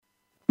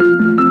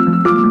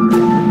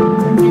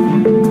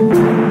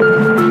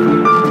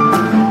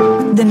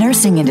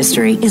nursing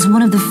industry is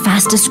one of the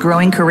fastest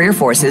growing career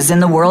forces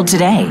in the world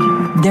today.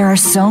 There are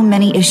so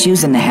many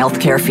issues in the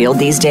healthcare field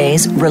these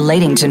days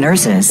relating to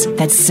nurses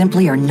that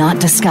simply are not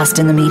discussed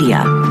in the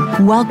media.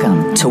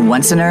 Welcome to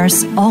Once a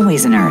Nurse,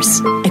 Always a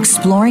Nurse,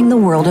 Exploring the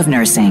World of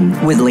Nursing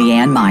with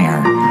Leanne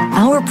Meyer.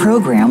 Our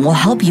program will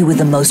help you with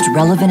the most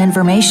relevant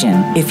information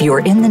if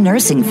you're in the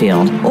nursing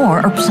field or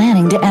are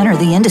planning to enter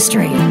the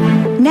industry.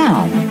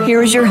 Now,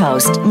 here is your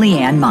host,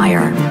 Leanne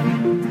Meyer.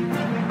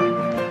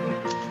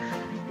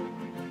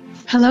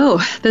 Hello,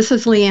 this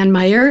is Leanne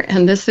Meyer,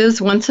 and this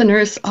is Once a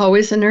Nurse,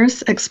 Always a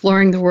Nurse,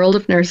 Exploring the World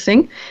of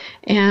Nursing.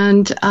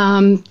 And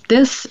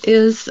this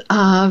is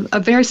a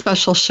very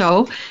special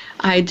show.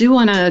 I do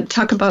want to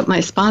talk about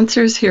my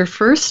sponsors here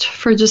first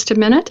for just a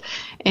minute.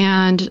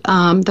 And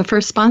the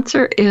first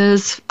sponsor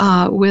is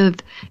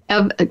with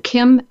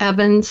Kim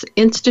Evans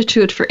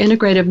Institute for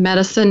Integrative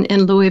Medicine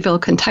in Louisville,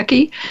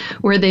 Kentucky,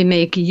 where they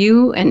make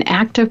you an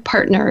active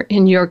partner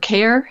in your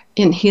care,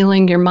 in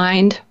healing your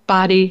mind,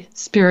 body,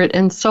 spirit,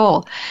 and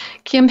soul.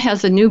 Kim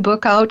has a new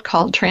book out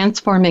called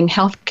Transforming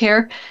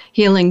Healthcare,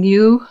 Healing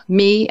You,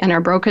 Me, and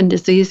Our Broken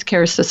Disease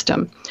Care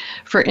System.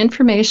 For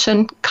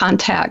information,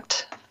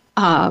 contact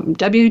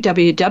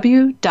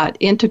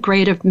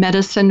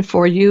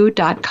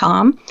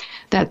www.integrativemedicineforyou.com.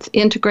 That's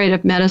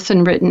integrative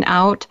medicine written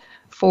out.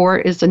 4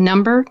 is a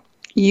number.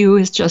 U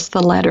is just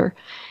the letter.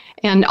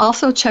 And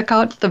also check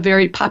out the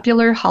very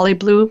popular Holly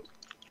Blue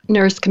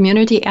Nurse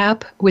Community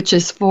app, which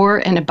is for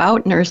and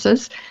about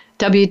nurses.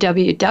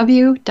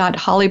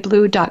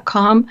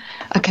 www.hollyblue.com,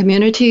 a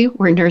community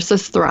where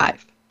nurses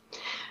thrive.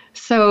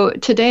 So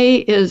today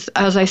is,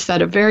 as I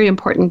said, a very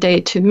important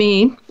day to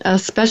me,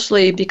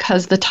 especially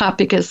because the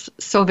topic is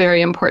so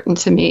very important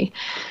to me.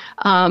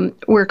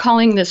 We're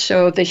calling this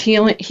show the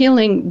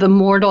Healing the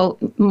Moral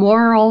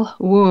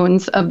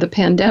Wounds of the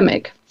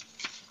Pandemic.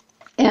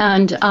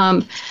 And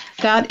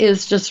that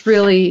is just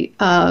really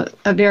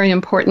a very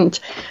important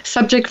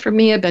subject for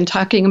me. I've been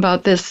talking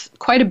about this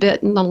quite a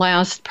bit in the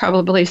last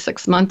probably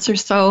 6 months or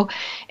so.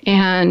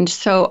 And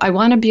so I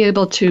want to be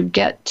able to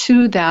get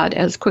to that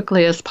as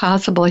quickly as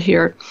possible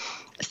here.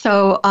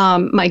 So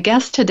my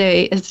guest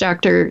today is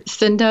Dr.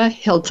 Cynda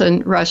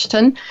Hylton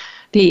Rushton,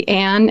 the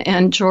Anne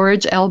and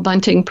George L.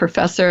 Bunting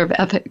Professor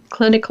of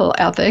Clinical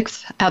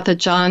Ethics at the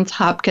Johns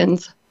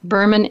Hopkins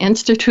Berman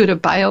Institute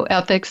of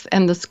Bioethics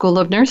and the School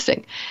of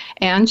Nursing.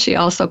 And she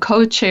also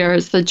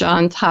co-chairs the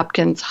Johns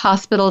Hopkins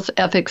Hospital's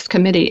Ethics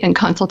Committee and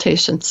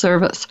Consultation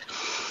Service.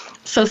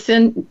 So,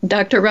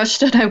 Dr.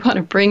 Rushton, I want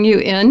to bring you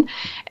in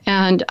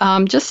and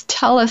just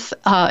tell us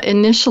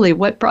initially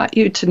what brought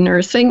you to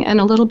nursing and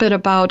a little bit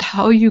about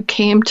how you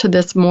came to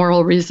this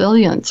moral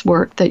resilience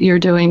work that you're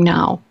doing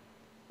now.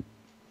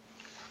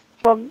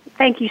 Well,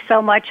 thank you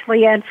so much,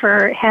 Leanne,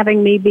 for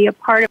having me be a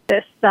part of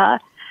this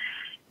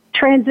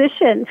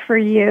transition for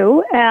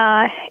you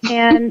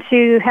and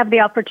to have the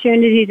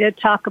opportunity to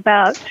talk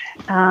about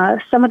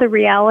some of the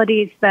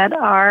realities that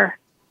all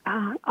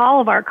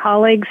of our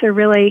colleagues are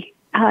really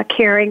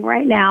carrying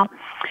right now.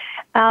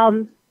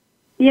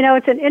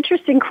 It's an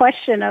interesting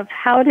question of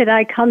how did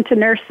I come to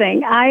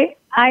nursing? I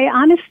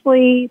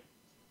honestly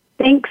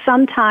think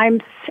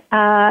sometimes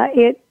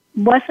it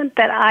wasn't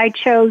that I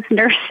chose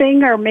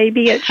nursing, or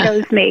maybe it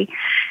chose me.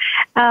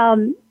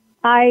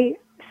 I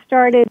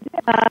started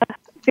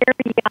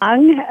very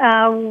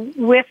young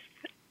with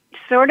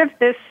sort of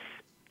this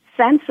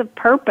sense of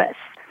purpose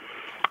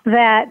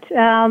that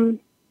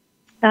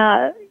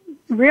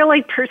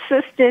really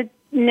persisted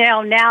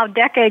now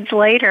decades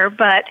later,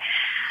 but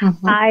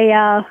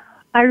I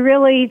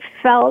really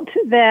felt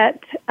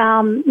that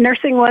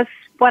nursing was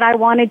what I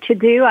wanted to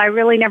do. I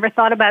really never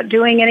thought about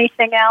doing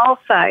anything else.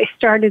 I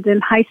started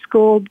in high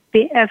school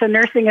as a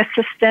nursing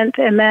assistant,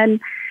 and then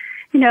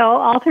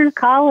all through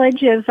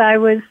college as I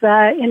was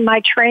in my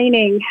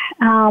training,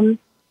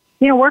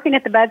 working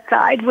at the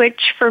bedside,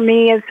 which for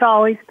me has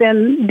always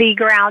been the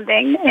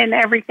grounding in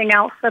everything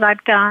else that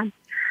I've done.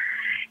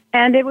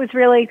 And it was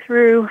really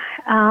through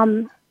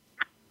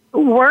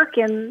work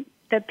in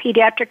the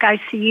pediatric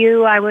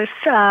ICU.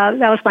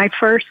 That was my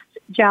first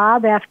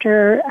job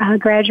after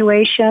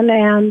graduation,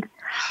 and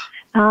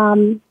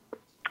then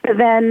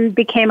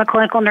became a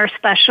clinical nurse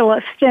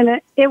specialist.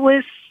 And it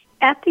was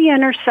at the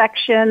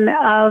intersection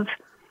of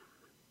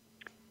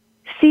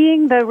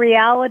seeing the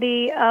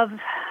reality of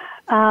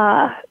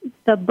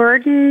the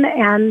burden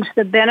and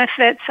the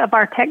benefits of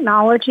our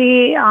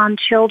technology on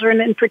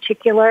children in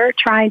particular,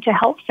 trying to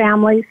help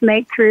families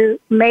make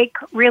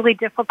really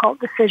difficult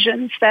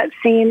decisions that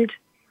seemed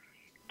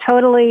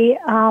totally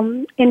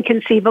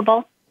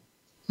inconceivable,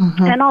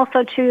 and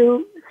also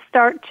to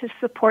start to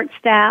support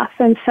staff.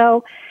 And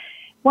so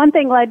one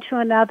thing led to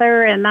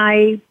another, and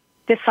I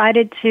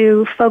decided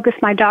to focus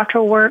my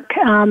doctoral work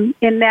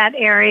in that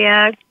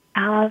area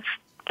of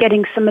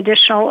getting some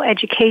additional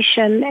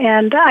education.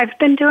 And I've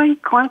been doing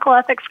clinical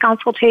ethics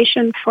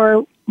consultation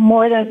for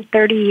more than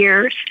 30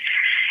 years.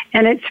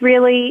 And it's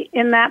really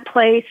in that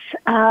place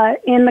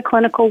in the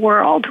clinical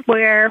world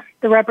where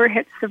the rubber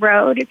hits the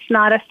road. It's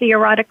not a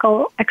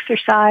theoretical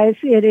exercise.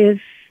 It is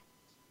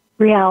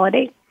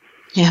reality.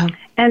 Yeah.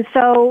 And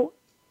so,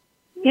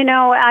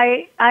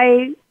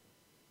 I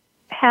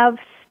have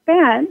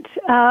spent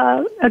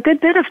a good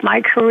bit of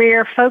my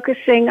career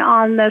focusing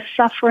on the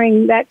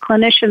suffering that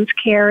clinicians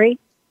carry.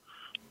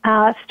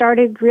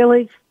 Started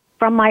really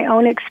from my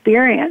own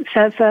experience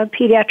as a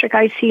pediatric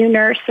ICU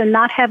nurse and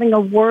not having a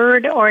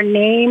word or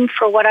name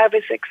for what I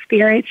was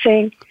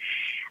experiencing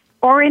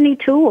or any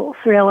tools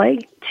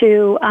really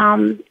to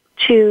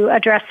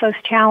address those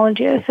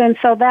challenges. And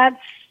so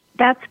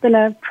that's been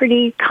a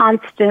pretty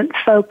constant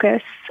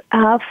focus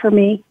for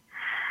me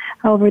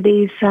over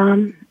these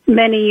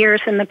many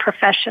years in the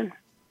profession.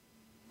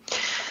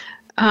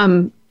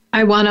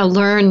 I want to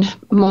learn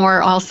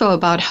more also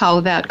about how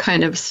that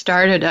kind of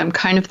started. I'm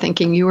kind of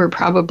thinking you were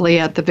probably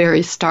at the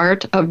very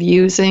start of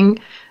using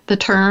the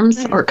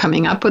terms or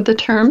coming up with the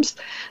terms.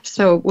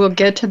 So we'll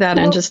get to that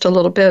in just a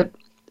little bit.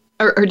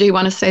 Or do you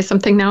want to say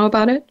something now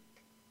about it?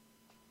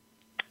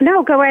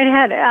 No, go right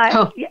ahead.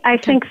 I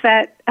think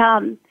that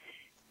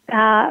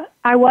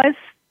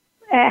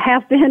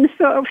have been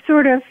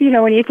sort of,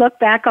 when you look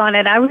back on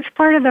it, I was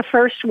part of the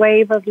first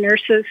wave of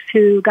nurses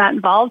who got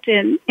involved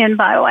in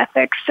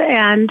bioethics.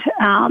 And,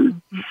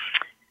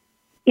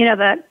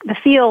 the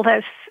field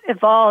has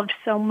evolved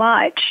so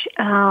much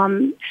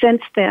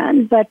since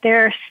then, but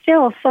there are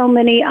still so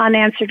many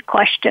unanswered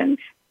questions.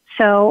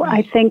 So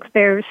I think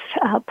there's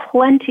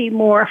plenty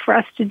more for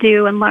us to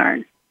do and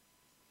learn.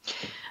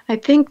 I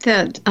think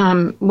that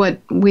what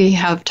we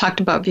have talked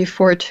about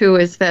before, too,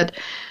 is that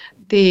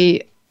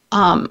the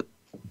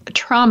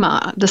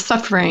trauma, the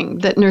suffering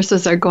that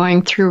nurses are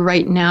going through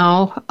right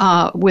now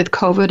with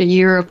COVID, a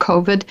year of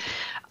COVID,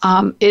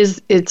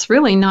 it's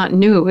really not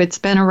new. It's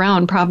been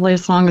around probably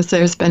as long as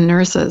there's been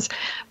nurses.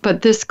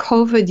 But this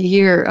COVID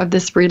year of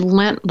this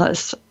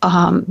relentless,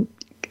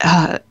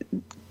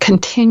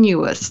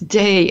 continuous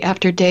day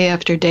after day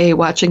after day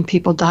watching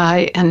people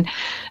die and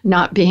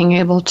not being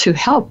able to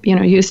help,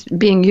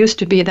 being used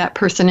to be that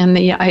person in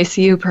the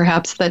ICU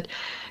perhaps that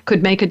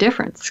could make a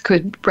difference,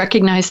 could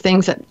recognize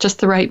things at just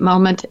the right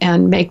moment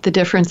and make the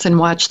difference and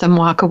watch them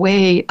walk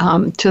away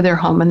to their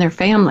home and their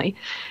family.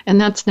 And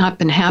that's not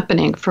been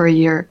happening for a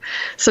year.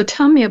 So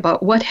tell me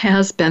about what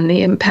has been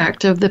the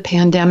impact of the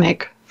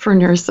pandemic for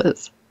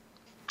nurses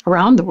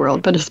around the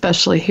world, but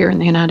especially here in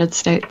the United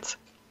States.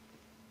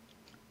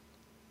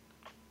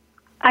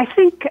 I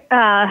think,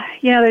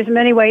 there's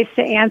many ways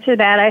to answer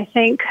that. I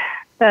think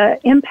the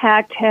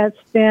impact has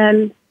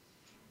been,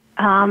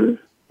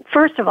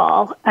 first of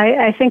all,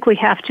 I think we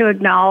have to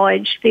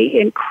acknowledge the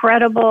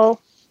incredible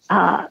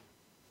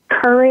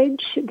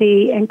courage,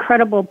 the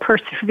incredible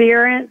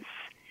perseverance,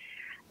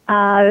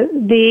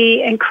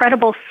 the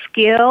incredible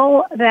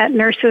skill that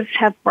nurses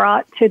have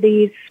brought to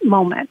these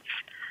moments.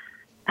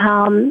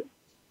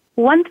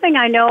 One thing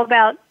I know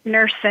about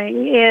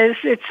nursing is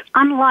it's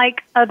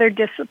unlike other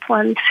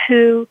disciplines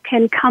who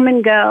can come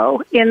and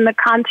go in the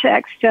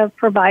context of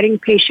providing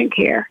patient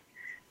care.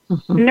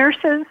 Mm-hmm.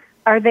 Nurses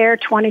are there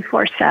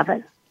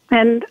 24/7,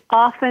 and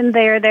often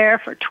they are there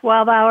for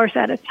 12 hours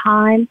at a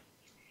time,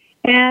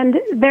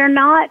 and they're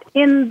not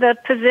in the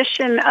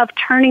position of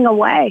turning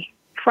away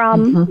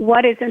from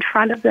what is in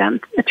front of them,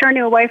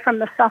 turning away from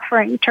the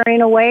suffering,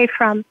 turning away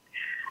from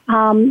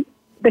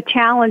the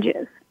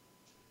challenges.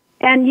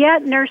 And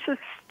yet nurses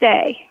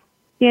stay,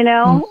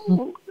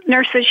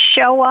 nurses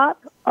show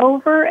up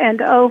over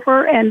and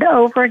over and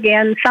over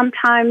again,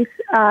 sometimes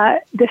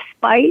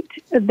despite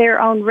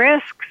their own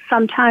risks,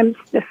 sometimes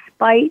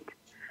despite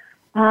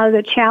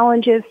the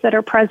challenges that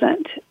are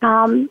present.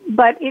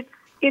 But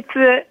it's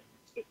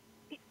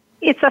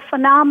a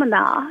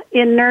phenomena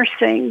in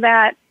nursing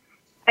that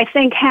I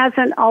think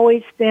hasn't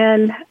always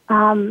been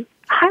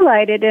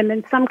highlighted and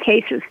in some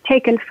cases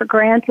taken for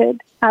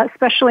granted,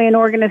 especially in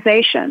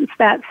organizations.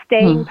 That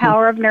staying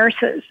power of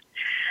nurses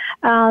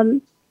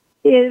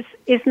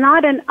is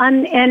not an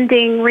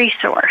unending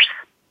resource.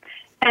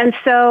 And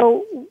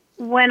so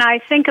when I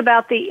think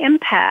about the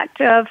impact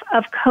of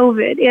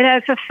COVID, it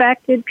has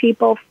affected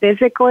people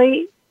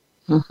physically,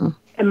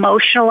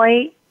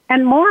 emotionally,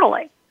 and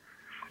morally.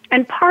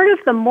 And part of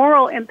the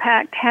moral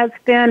impact has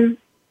been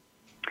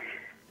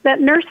that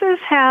nurses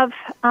have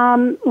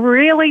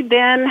really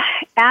been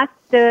at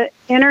the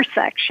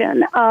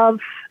intersection of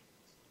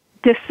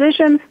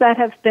decisions that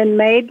have been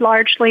made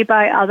largely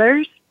by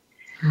others,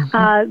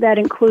 that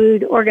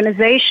include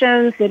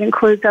organizations, it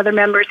includes other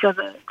members of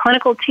the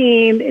clinical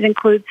team, it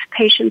includes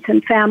patients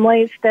and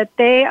families that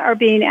they are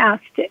being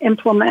asked to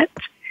implement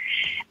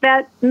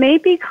that may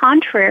be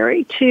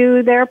contrary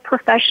to their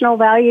professional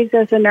values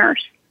as a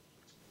nurse.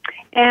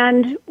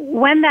 And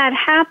when that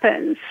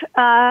happens,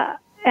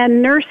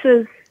 and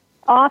nurses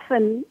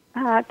often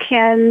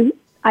can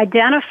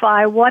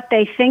identify what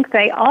they think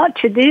they ought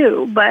to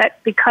do, but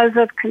because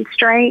of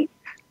constraints,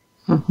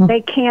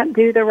 they can't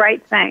do the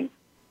right thing.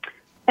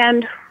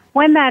 And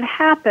when that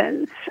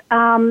happens,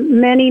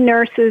 many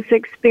nurses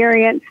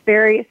experience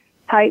various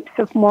types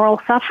of moral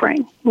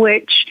suffering,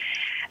 which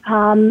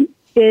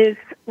is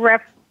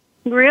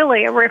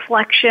really a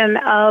reflection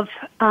of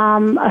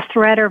a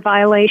threat or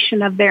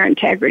violation of their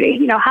integrity.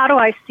 You know, how do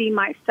I see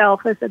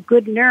myself as a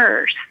good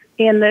nurse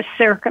in this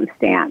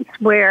circumstance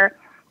where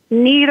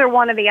neither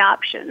one of the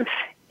options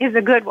is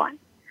a good one?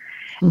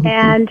 Mm-hmm.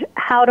 And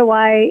how do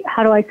I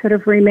sort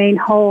of remain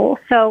whole?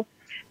 So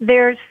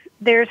there's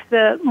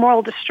the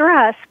moral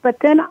distress, but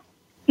then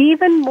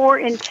even more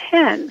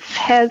intense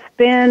has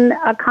been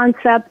a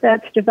concept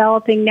that's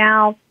developing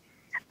now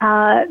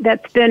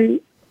that's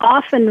been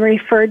often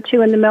referred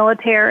to in the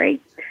military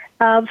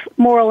of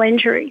moral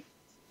injury.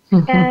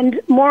 Mm-hmm.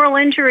 And moral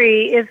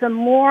injury is a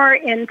more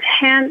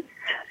intense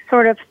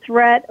sort of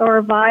threat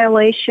or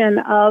violation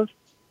of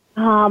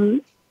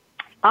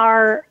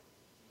our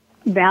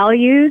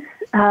values,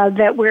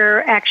 that we're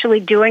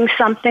actually doing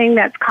something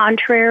that's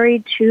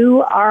contrary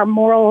to our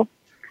moral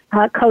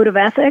code of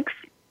ethics.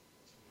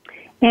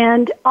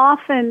 And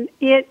often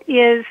it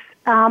is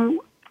a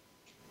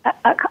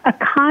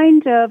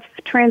kind of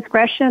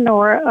transgression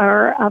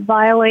or a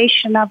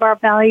violation of our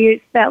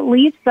values that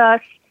leaves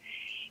us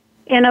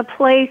in a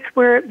place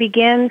where it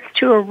begins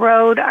to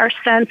erode our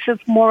sense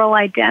of moral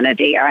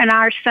identity and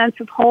our sense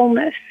of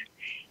wholeness.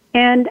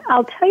 And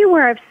I'll tell you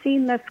where I've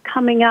seen this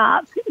coming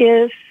up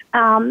is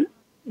the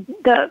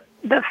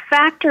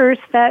factors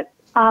that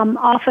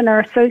often are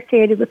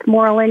associated with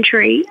moral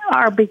injury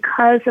are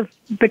because of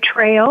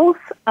betrayals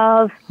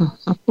of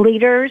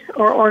leaders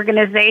or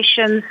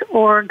organizations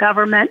or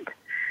government,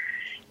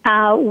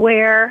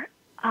 where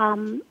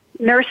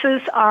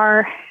nurses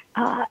are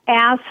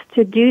asked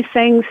to do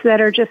things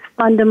that are just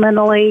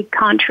fundamentally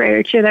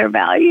contrary to their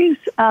values.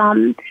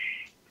 How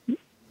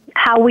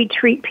we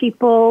treat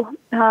people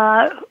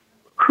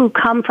who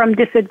come from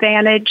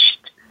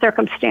disadvantaged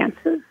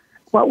circumstances,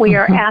 what we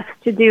are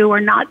asked to do or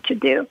not to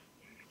do.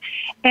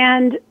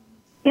 And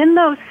in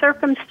those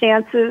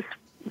circumstances,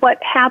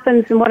 what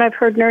happens and what I've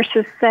heard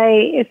nurses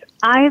say is,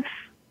 I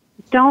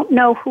don't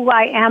know who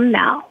I am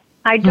now.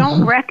 I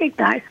don't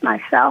recognize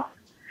myself.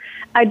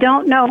 I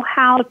don't know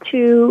how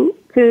to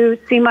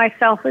see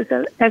myself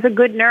as a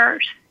good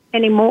nurse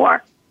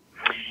anymore.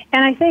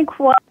 And I think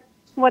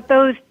what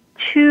those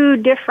two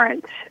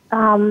different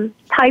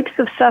types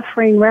of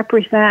suffering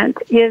represent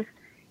is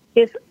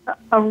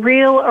a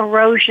real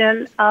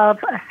erosion of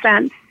a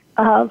sense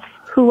of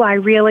who I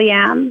really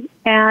am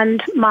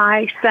and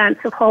my sense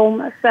of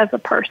wholeness as a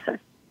person.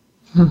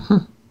 Mm-hmm.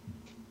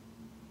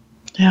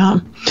 Yeah,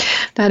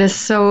 that is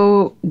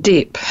so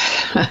deep.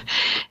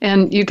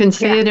 And you can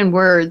say it in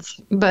words,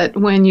 but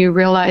when you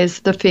realize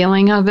the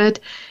feeling of it,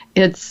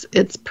 it's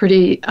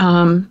pretty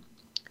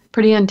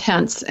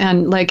intense.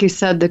 And like you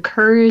said, the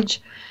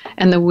courage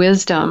and the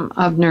wisdom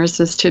of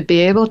nurses to be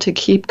able to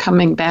keep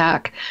coming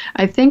back.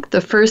 I think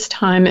the first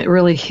time it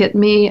really hit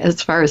me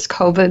as far as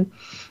COVID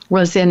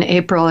was in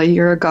April a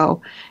year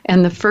ago.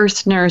 And the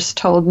first nurse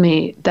told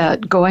me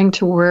that going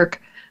to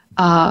work,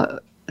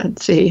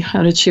 let's see,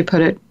 how did she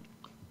put it?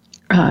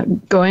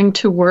 Going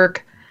to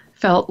work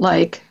felt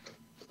like,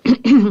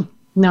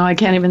 no, I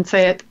can't even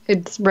say it.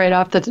 It's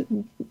it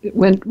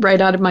went right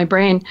out of my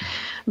brain.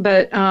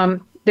 But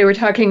they were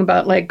talking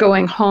about like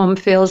going home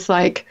feels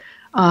like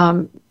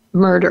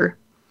murder.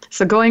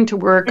 So going to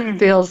work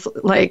feels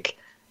like,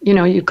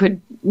 you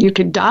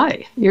could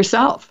die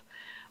yourself.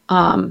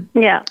 And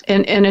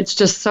it's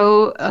just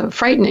so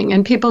frightening.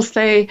 And people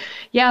say,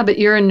 yeah, but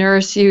you're a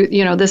nurse,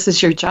 this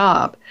is your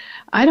job.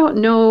 I don't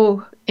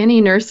know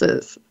any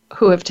nurses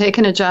who have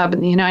taken a job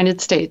in the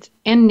United States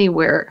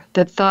anywhere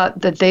that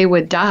thought that they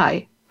would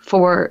die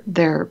for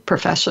their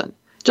profession,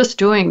 just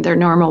doing their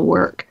normal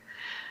work.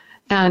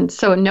 And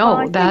so,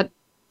 no, that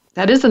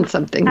isn't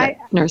something that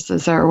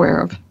nurses are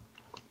aware of.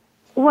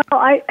 Well,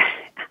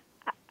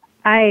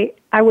 I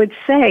would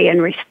say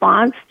in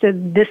response to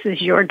this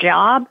is your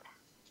job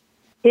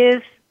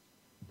is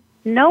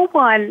no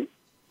one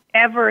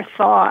ever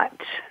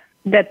thought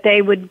that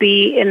they would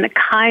be in the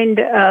kind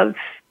of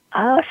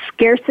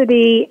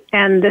scarcity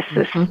and the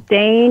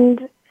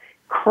sustained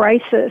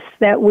crisis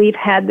that we've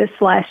had this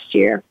last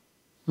year.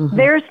 Mm-hmm.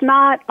 There's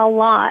not a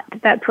lot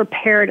that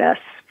prepared us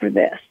for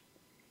this.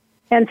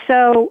 And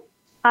so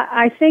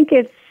I think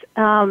it's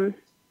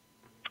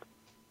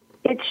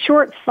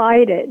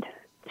short-sighted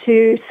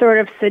to sort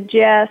of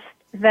suggest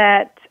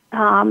that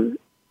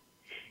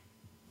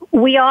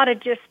we ought to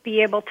just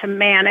be able to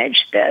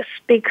manage this,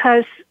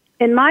 because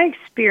in my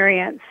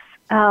experience,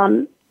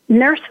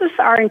 nurses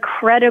are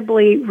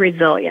incredibly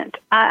resilient.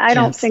 I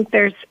don't think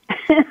there's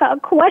a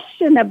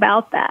question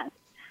about that.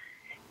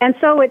 And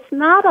so it's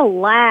not a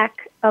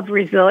lack of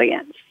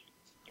resilience.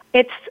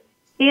 It's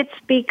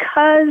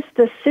because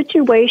the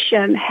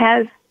situation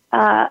has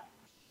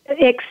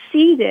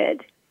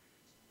exceeded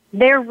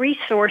their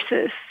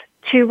resources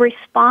to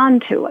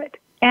respond to it.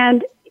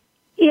 And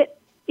it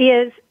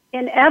is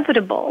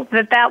inevitable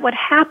that would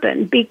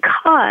happen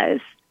because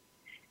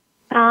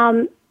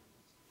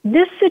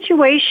this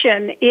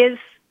situation is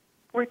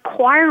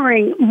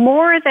requiring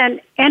more than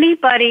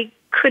anybody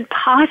could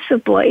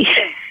possibly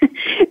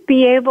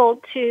be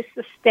able to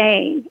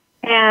sustain,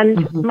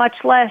 and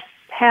much less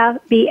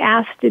be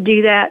asked to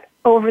do that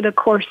over the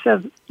course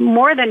of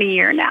more than a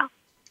year now.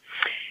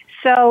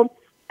 So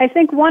I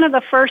think one of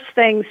the first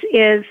things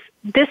is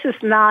this is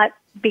not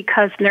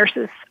because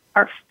nurses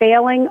are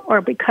failing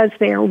or because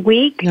they are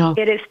weak. No.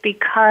 It is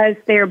because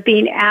they're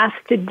being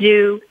asked to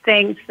do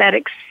things that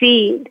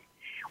exceed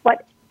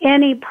what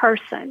any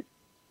person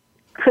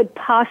could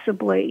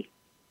possibly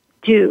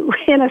do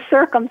in a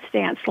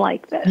circumstance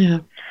like this. Yeah.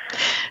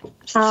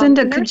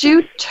 Cynda, could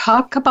you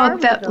talk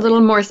about that a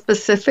little more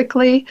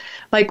specifically?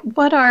 Like,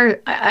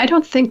 I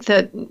don't think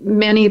that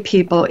many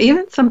people,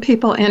 even some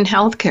people in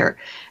healthcare,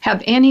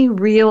 have any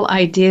real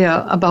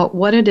idea about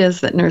what it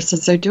is that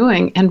nurses are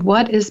doing and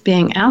what is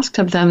being asked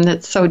of them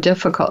that's so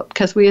difficult.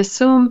 Because we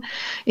assume,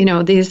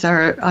 these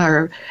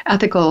are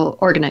ethical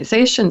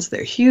organizations.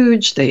 They're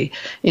huge. They,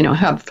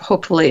 have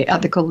hopefully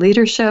ethical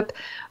leadership.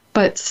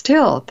 But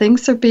still,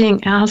 things are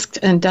being asked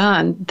and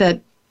done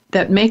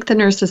that make the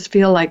nurses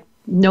feel like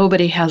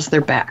nobody has their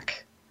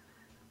back.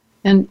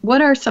 And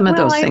what are some of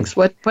those things?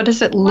 What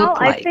does it look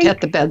like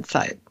at the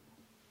bedside?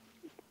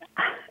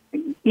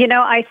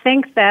 I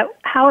think that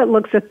how it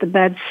looks at the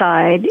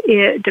bedside,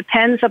 it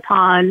depends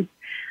upon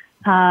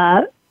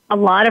a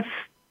lot of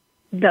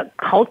the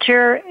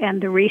culture and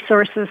the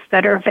resources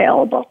that are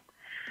available.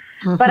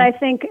 Mm-hmm. But I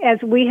think as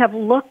we have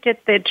looked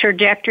at the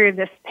trajectory of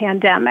this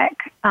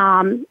pandemic,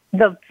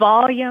 the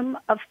volume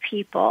of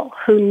people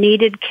who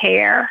needed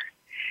care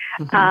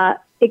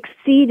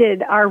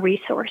exceeded our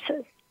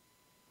resources.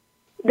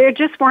 There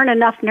just weren't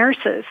enough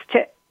nurses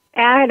to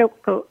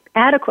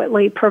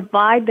adequately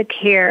provide the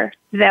care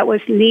that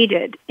was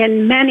needed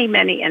in many,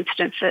 many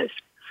instances.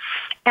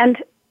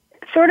 And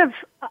sort of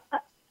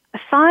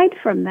aside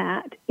from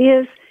that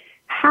is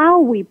how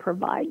we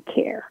provide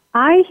care.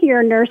 I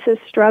hear nurses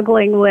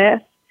struggling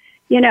with,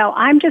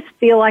 I just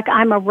feel like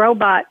I'm a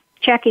robot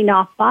checking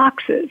off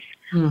boxes.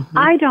 Mm-hmm.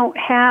 I don't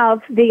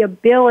have the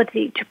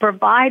ability to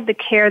provide the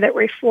care that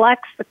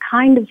reflects the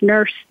kind of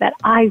nurse that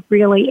I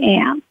really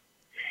am.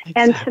 Exactly.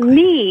 And to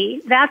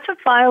me, that's a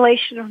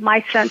violation of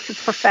my sense of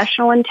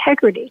professional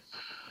integrity.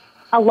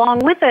 Along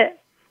with it,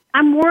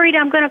 I'm worried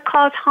I'm going to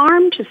cause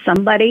harm to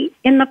somebody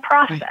in the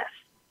process. Right.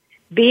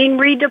 Being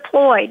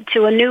redeployed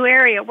to a new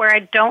area where I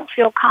don't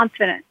feel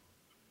confident.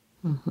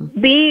 Mm-hmm.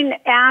 Being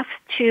asked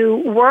to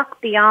work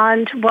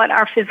beyond what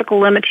our physical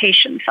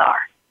limitations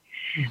are.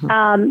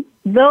 Mm-hmm.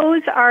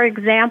 Those are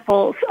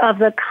examples of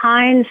the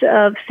kinds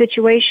of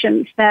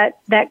situations that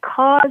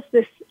cause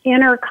this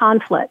inner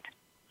conflict.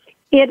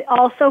 It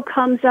also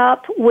comes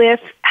up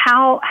with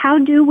how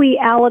do we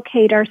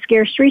allocate our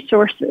scarce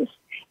resources?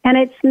 And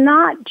it's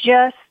not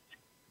just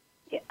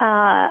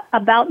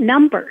about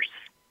numbers.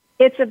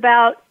 It's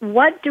about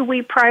what do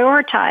we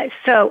prioritize.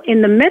 So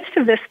in the midst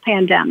of this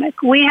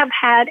pandemic, we have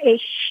had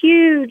a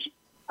huge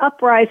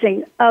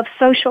uprising of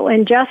social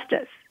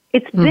injustice.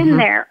 It's mm-hmm. been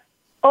there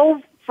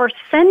for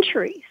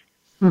centuries.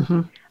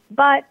 Mm-hmm.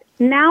 But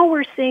now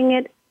we're seeing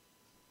it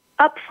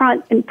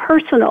upfront and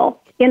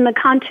personal in the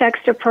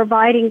context of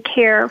providing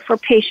care for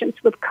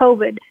patients with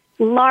COVID,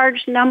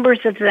 large numbers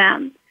of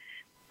them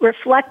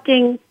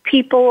reflecting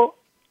people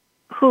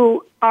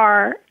who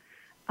are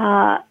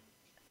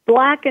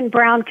Black and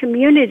brown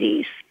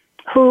communities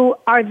who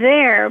are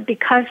there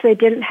because they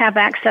didn't have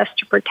access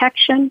to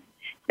protection.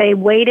 They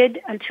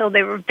waited until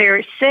they were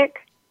very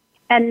sick,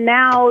 and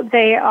now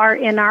they are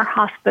in our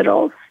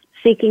hospitals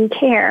seeking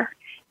care.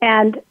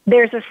 And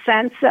there's a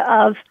sense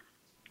of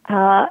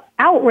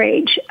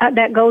outrage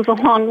that goes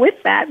along with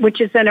that,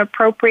 which is an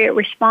appropriate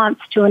response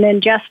to an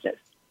injustice.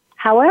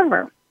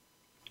 However,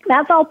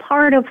 that's all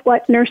part of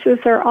what nurses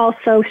are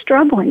also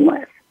struggling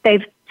with.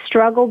 They've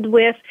struggled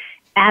with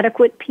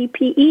adequate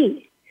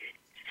PPE.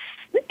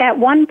 At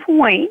one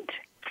point,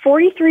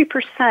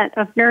 43%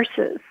 of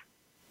nurses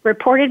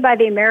reported by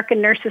the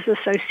American Nurses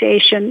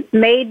Association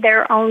made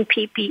their own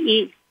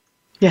PPE.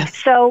 Yes.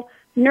 So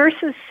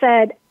nurses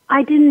said,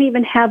 I didn't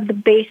even have the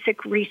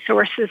basic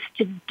resources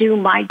to do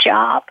my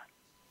job.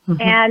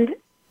 Mm-hmm. And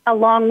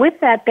along with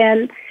that,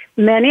 then,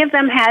 many of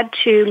them had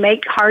to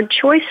make hard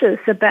choices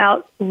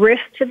about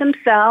risk to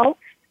themselves,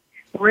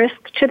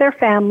 risk to their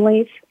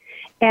families,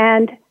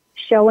 and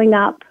showing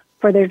up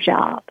for their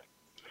job.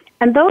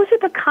 And those are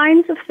the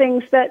kinds of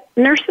things that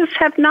nurses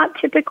have not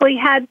typically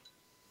had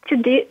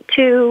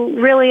to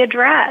really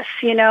address.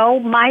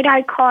 Might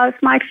I cause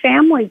my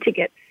family to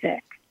get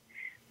sick?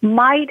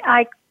 Might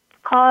I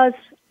cause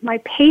my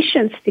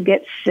patients to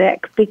get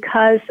sick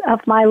because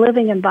of my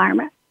living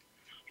environment?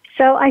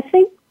 So I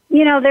think,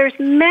 there's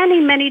many,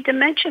 many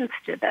dimensions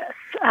to this.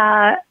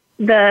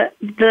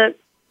 The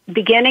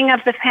beginning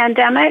of the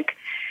pandemic,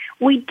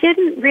 we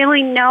didn't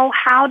really know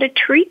how to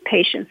treat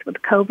patients with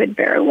COVID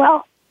very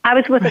well. I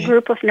was with a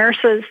group of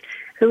nurses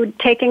who had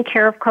taken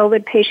care of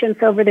COVID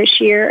patients over this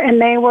year, and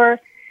they were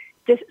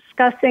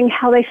discussing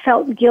how they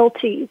felt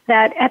guilty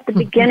that at the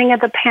beginning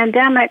of the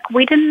pandemic,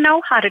 we didn't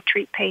know how to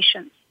treat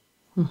patients.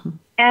 Mm-hmm.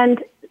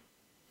 And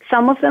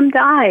some of them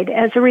died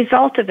as a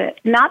result of it,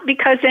 not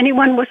because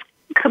anyone was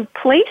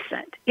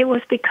complacent. It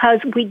was because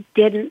we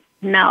didn't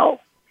know.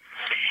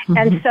 Mm-hmm.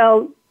 And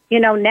so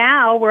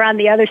now we're on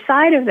the other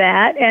side of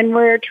that, and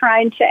we're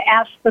trying to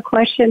ask the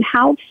question,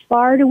 how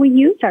far do we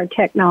use our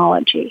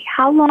technology?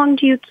 How long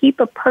do you keep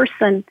a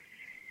person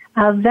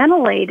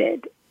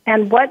ventilated?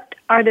 And what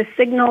are the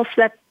signals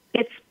that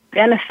it's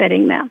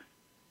benefiting them?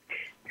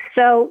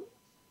 So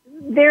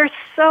there's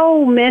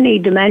so many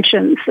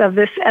dimensions of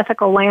this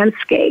ethical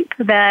landscape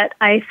that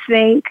I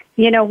think,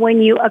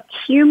 when you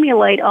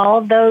accumulate all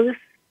of those,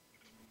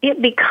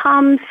 it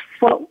becomes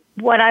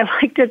what I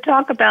like to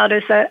talk about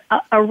is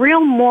a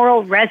real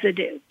moral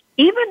residue.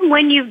 Even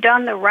when you've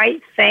done the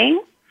right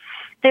thing,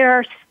 there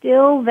are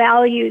still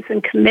values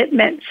and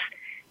commitments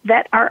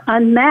that are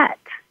unmet.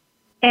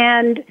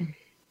 And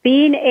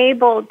being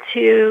able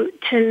to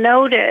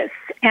notice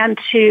and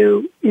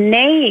to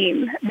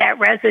name that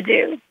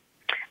residue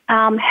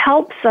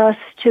helps us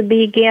to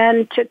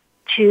begin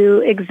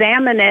to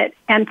examine it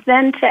and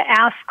then to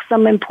ask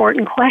some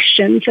important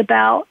questions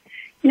about,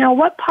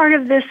 what part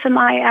of this am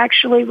I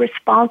actually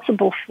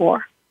responsible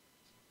for?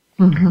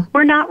 Mm-hmm.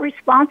 We're not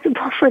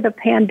responsible for the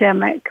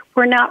pandemic.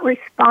 We're not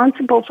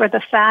responsible for the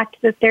fact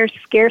that there's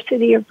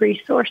scarcity of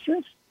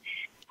resources.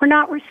 We're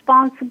not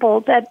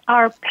responsible that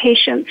our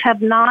patients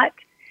have not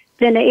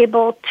been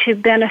able to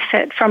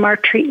benefit from our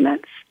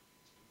treatments.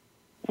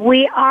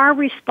 We are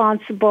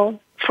responsible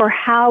for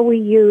how we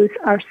use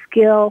our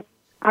skill,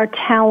 our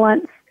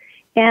talents,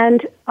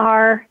 and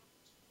our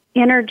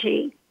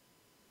energy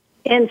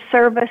in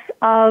service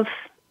of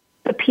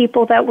the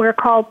people that we're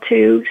called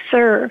to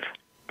serve.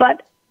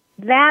 But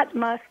that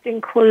must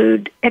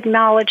include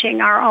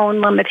acknowledging our own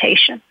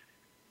limitations,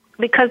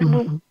 because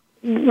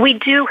we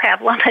do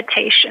have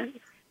limitations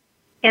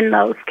in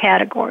those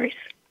categories.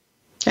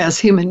 As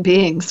human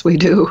beings, we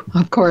do,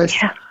 of course.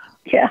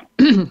 Yeah.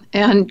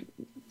 And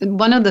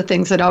one of the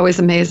things that always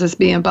amazes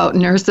me about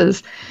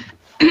nurses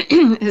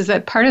is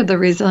that part of the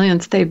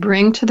resilience they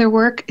bring to their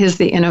work is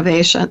the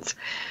innovations.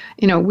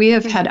 We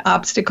have had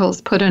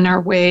obstacles put in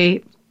our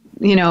way,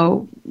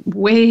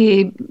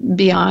 way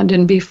beyond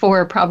and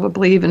before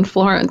probably even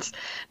Florence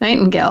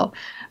Nightingale.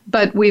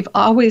 But we've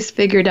always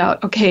figured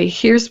out, okay,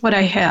 here's what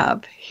I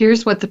have,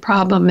 here's what the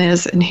problem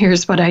is, and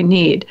here's what I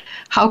need.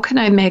 How can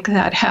I make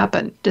that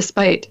happen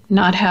despite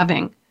not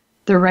having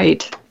the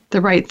right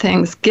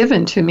things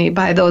given to me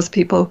by those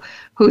people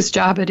whose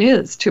job it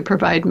is to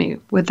provide me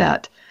with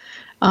that?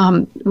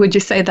 Would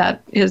you say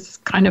that is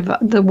kind of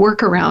the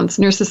workarounds?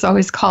 Nurses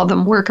always call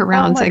them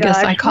workarounds. I guess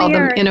I call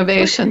them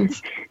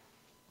innovations.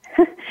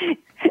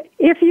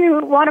 If you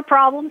want a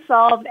problem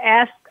solved,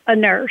 ask a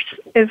nurse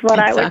is what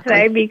I would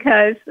say,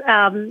 because,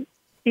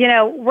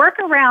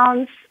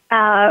 workarounds,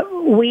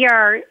 we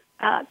are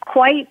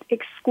quite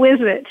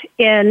exquisite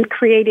in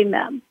creating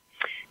them.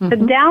 The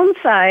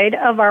downside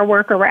of our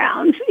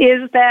workarounds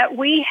is that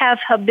we have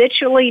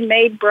habitually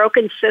made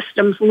broken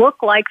systems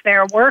look like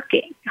they're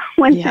working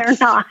when they're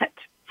not.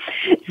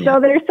 So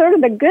there's sort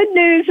of the good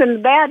news and the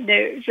bad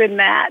news in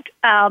that.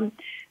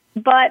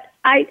 But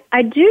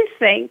I do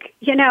think,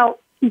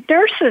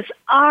 nurses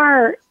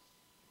are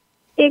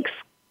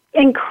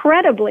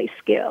incredibly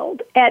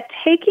skilled at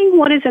taking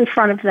what is in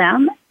front of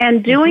them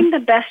and doing the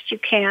best you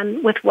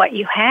can with what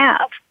you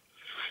have.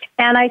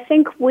 And I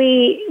think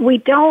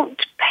we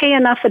don't pay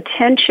enough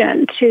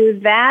attention to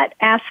that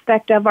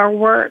aspect of our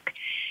work.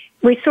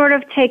 We sort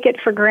of take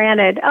it for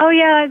granted. Oh,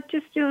 yeah, I'm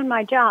just doing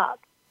my job.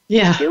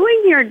 Yeah.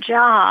 Doing your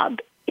job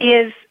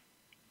is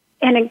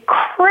an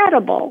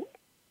incredible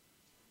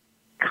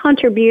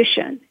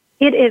contribution.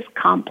 It is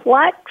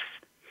complex.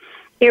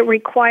 It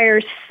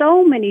requires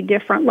so many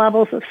different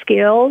levels of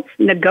skills,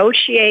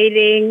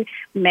 negotiating,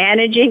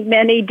 managing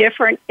many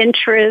different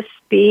interests,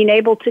 being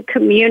able to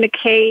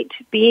communicate,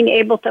 being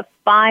able to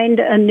find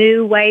a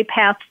new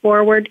path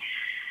forward.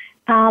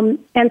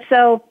 And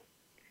so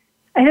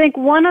I think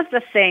one of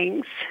the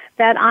things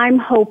that I'm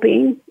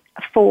hoping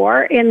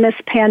for in this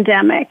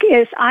pandemic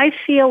is I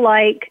feel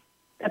like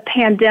the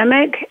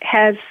pandemic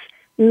has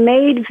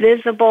made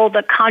visible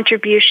the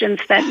contributions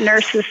that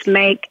nurses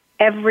make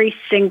every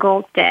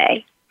single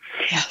day.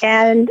 Yes.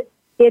 And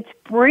it's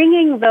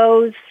bringing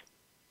those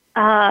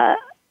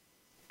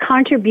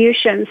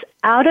contributions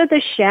out of the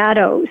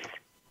shadows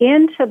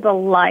into the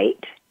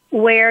light,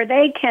 where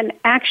they can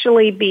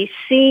actually be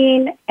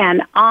seen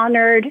and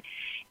honored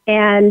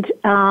and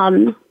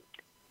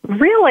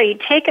really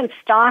taken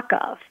stock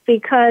of.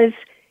 Because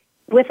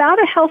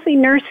without a healthy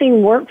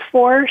nursing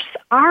workforce,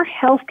 our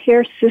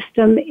healthcare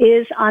system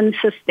is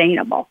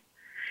unsustainable.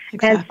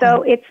 Exactly. And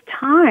so it's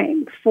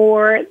time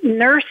for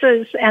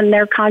nurses and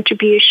their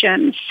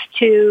contributions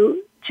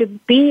to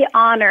be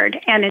honored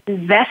and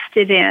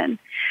invested in,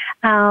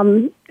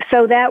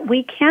 so that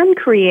we can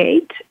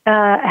create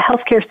a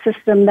healthcare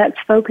system that's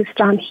focused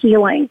on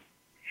healing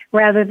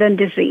rather than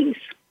disease.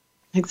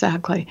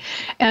 Exactly.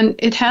 And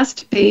it has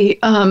to be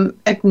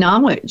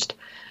acknowledged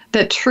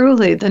that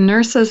truly the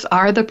nurses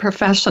are the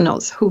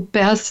professionals who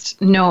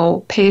best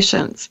know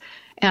patients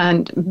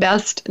and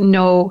best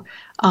know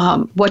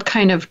what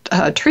kind of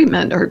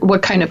treatment or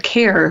what kind of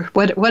care,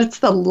 what's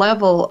the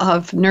level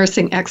of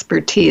nursing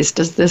expertise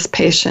does this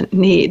patient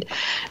need?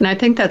 And I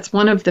think that's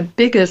one of the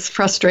biggest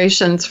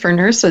frustrations for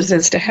nurses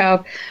is to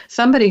have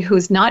somebody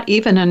who's not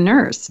even a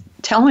nurse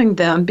telling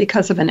them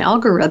because of an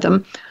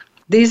algorithm,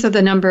 these are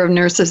the number of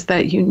nurses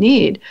that you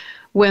need,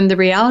 when the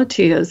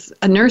reality is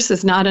a nurse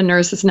is not a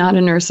nurse, is not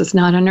a nurse, is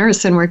not a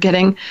nurse. And we're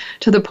getting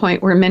to the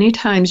point where many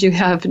times you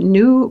have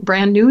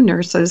brand new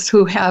nurses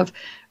who have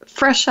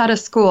fresh out of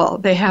school.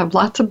 They have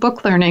lots of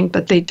book learning,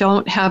 but they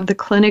don't have the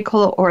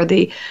clinical or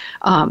the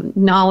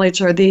knowledge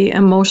or the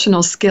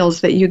emotional skills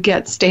that you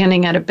get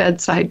standing at a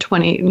bedside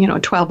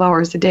 12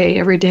 hours a day,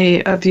 every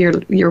day of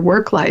your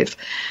work life.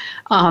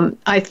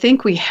 I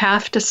think we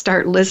have to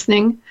start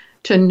listening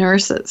to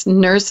nurses.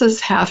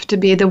 Nurses have to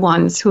be the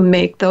ones who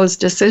make those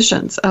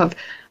decisions of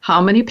how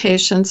many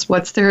patients,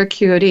 what's their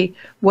acuity,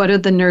 what are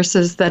the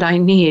nurses that I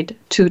need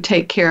to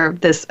take care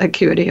of this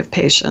acuity of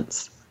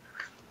patients.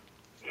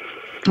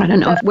 I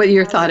don't know what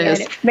your thought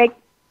is.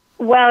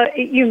 Well,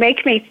 you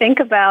make me think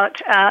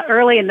about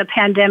early in the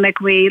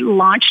pandemic, we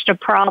launched a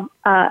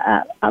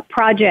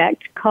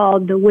project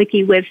called the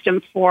Wiki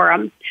Wisdom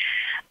Forum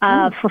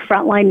for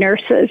frontline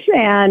nurses.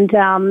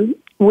 And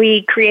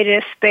we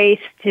created a space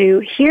to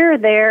hear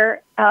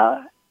their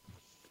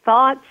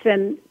thoughts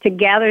and to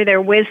gather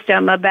their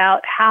wisdom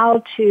about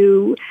how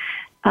to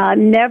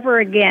never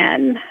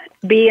again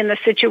be in the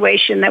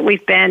situation that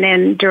we've been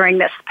in during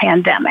this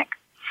pandemic.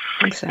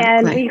 Exactly.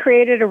 And we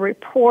created a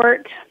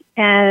report,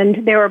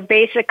 and there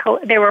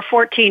were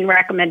 14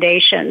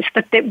 recommendations,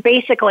 but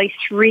basically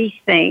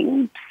 3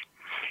 things.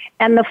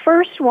 And the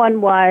first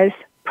one was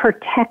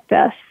protect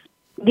us.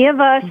 Give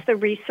us the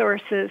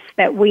resources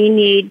that we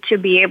need to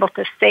be able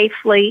to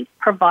safely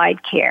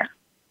provide care.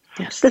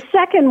 Yes. The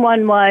second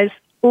one was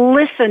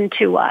listen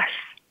to us.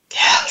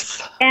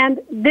 Yes. And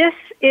this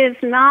is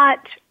not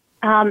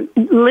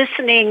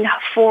listening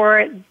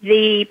for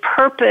the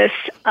purpose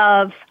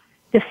of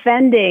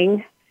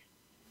defending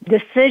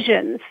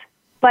decisions,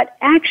 but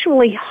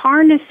actually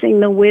harnessing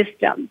the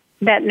wisdom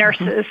that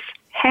nurses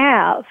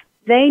have.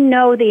 They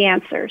know the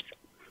answers.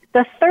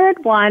 The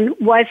third one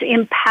was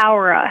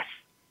empower us.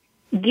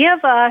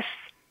 Give us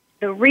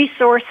the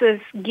resources,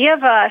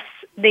 give us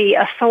the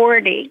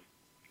authority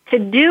to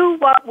do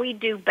what we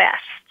do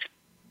best.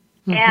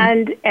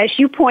 And as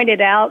you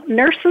pointed out,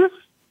 nurses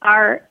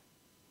are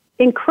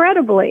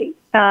incredibly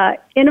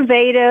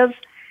innovative,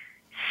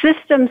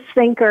 systems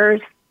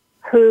thinkers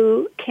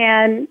who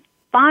can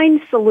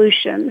find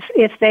solutions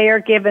if they are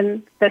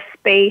given the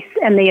space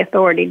and the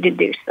authority to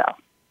do so.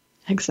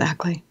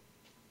 Exactly.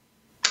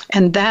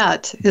 And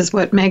that is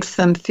what makes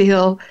them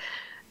feel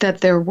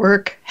that their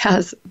work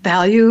has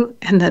value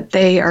and that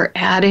they are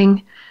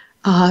adding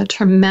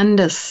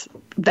tremendous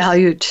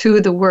value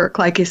to the work.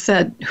 Like you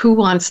said, who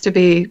wants to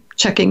be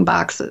checking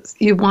boxes?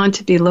 You want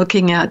to be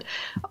looking at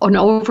an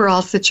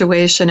overall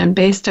situation, and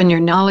based on your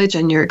knowledge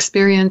and your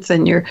experience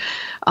and your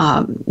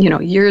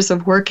years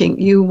of working,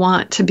 you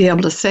want to be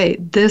able to say,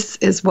 this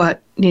is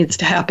what needs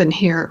to happen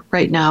here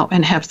right now,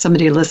 and have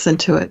somebody listen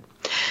to it.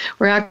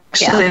 We're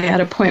actually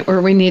at a point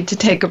where we need to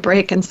take a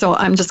break, and so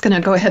I'm just going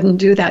to go ahead and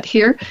do that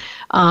here.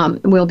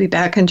 We'll be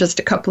back in just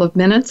a couple of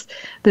minutes.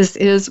 This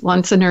is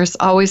Once a Nurse,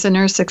 Always a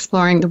Nurse,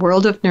 exploring the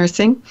world of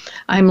nursing.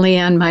 I'm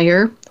Leanne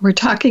Meyer. We're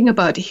talking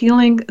about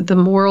healing the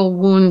moral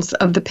wounds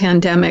of the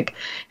pandemic,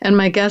 and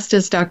my guest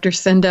is Dr.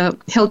 Cynda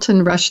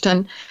Hylton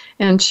Rushton,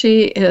 and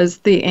she is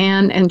the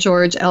Anne and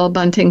George L.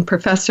 Bunting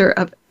Professor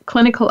of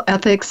Clinical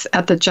Ethics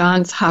at the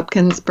Johns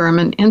Hopkins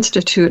Berman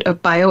Institute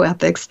of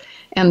Bioethics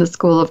and the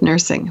School of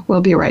Nursing.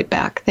 We'll be right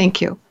back.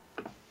 Thank you.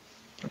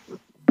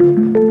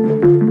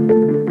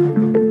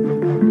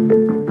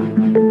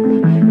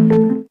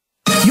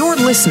 You're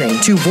listening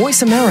to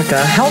Voice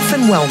America Health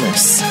and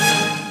Wellness.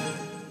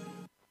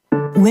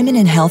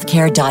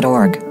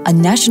 WomenInHealthcare.org, a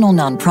national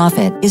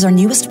nonprofit, is our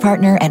newest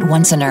partner at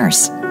Once a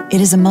Nurse. It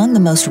is among the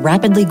most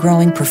rapidly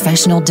growing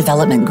professional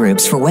development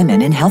groups for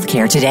women in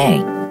healthcare today.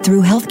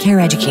 Through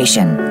healthcare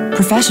education,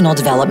 professional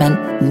development,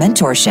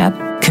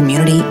 mentorship,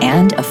 community,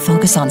 and a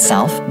focus on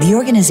self, the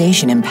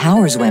organization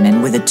empowers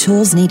women with the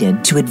tools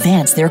needed to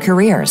advance their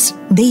careers.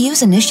 They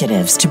use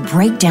initiatives to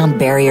break down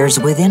barriers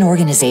within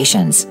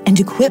organizations and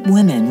equip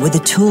women with the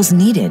tools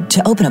needed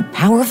to open a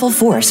powerful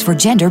force for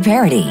gender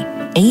parity.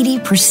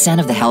 80%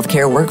 of the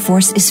healthcare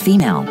workforce is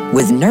female,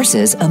 with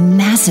nurses a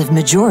massive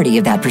majority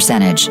of that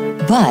percentage.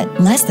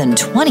 But less than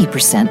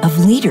 20%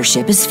 of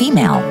leadership is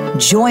female.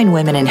 Join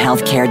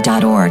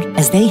WomenInHealthcare.org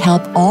as they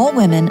help all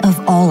women of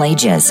all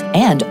ages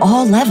and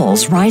all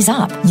levels rise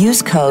up.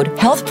 Use code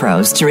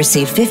HealthPros to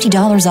receive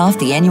 $50 off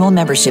the annual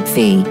membership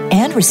fee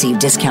and receive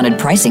discounted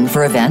pricing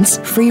for events,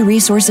 free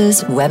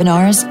resources,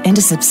 webinars, and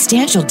a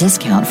substantial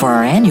discount for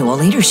our annual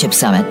Leadership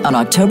Summit on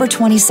October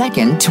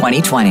 22nd,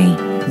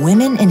 2020.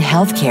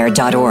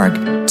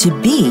 WomenInHealthcare.org,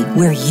 to be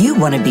where you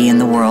want to be in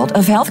the world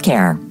of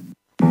healthcare.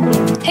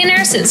 Hey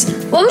nurses,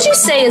 what would you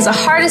say is the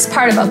hardest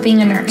part about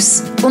being a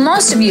nurse? Well,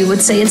 most of you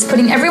would say it's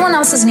putting everyone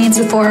else's needs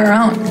before our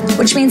own,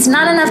 which means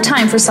not enough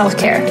time for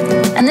self-care.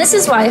 And this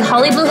is why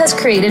Holly Blue has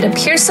created a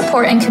peer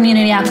support and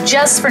community app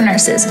just for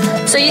nurses,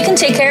 so you can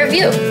take care of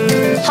you.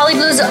 Holly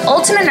Blue is the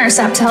ultimate nurse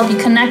app to help you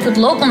connect with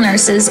local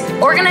nurses,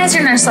 organize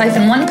your nurse life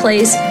in one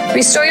place,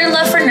 restore your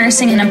love for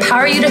nursing, and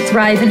empower you to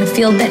thrive in a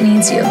field that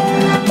needs you.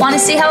 Want to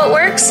see how it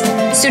works?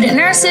 Student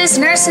nurses,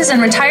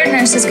 and retired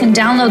nurses can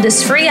download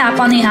this free app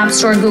on the App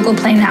Store or Google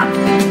Play now.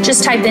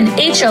 Just type in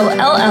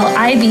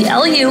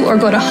HOLLIBLU or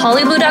go to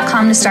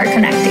hollyblue.com to start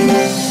connecting.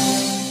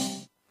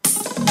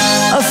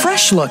 A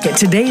fresh look at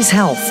today's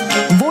health.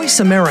 Voice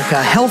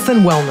America Health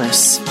and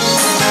Wellness.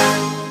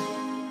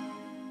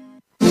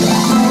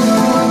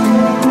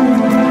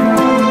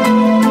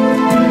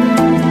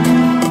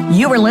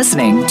 You are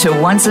listening to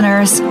Once a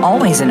Nurse,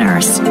 Always a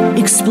Nurse,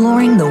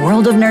 exploring the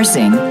world of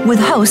nursing with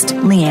host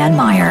Leanne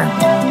Meyer.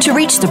 To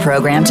reach the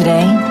program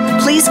today,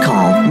 please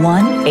call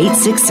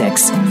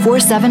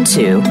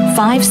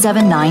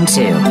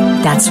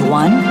 1-866-472-5792. That's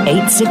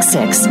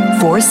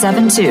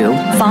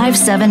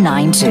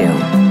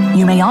 1-866-472-5792.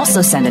 You may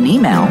also send an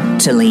email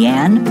to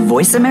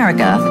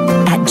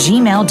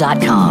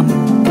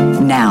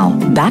leannevoiceamerica@gmail.com. Now,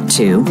 back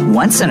to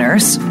Once a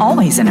Nurse,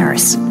 Always a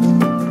Nurse.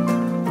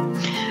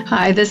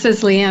 Hi, this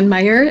is Leanne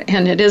Meyer,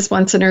 and it is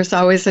Once a Nurse,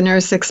 Always a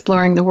Nurse,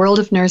 exploring the world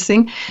of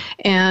nursing.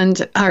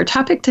 And our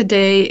topic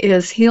today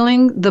is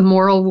healing the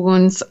moral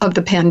wounds of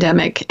the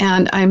pandemic.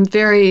 And I'm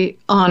very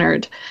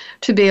honored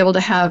to be able to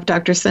have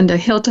Dr. Cynda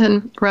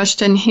Hylton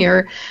Rushton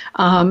here.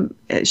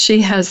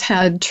 She has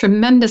had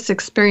tremendous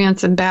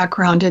experience and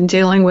background in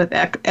dealing with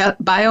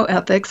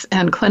bioethics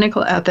and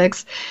clinical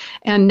ethics,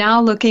 and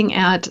now looking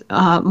at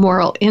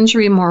moral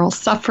injury, moral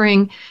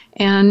suffering,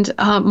 and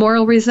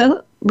moral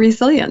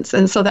resilience.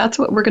 And so that's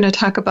what we're going to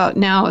talk about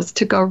now, is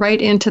to go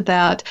right into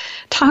that.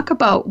 Talk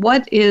about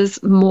what is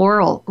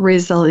moral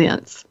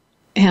resilience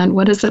and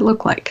what does it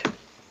look like?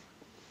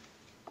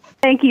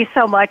 Thank you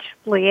so much,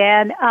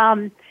 Leanne.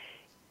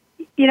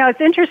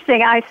 It's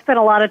interesting. I spent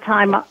a lot of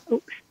time,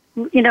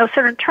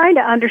 sort of trying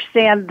to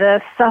understand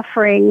the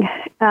suffering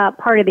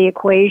part of the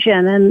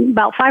equation. And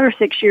about 5 or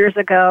 6 years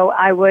ago,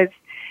 I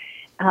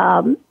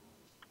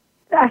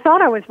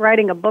thought I was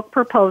writing a book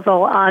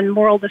proposal on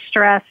moral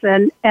distress,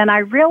 and I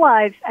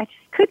realized I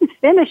just couldn't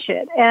finish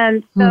it.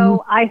 And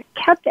so I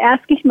kept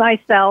asking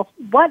myself,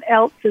 what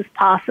else is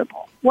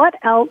possible? What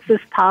else is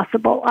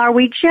possible? Are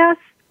we just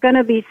going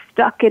to be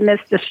stuck in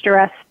this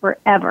distress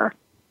forever?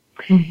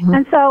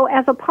 And so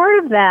as a part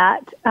of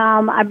that,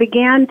 I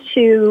began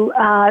to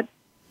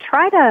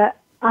try to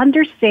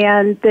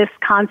understand this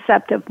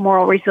concept of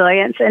moral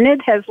resilience, and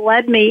it has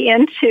led me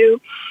into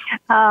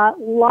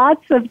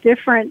lots of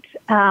different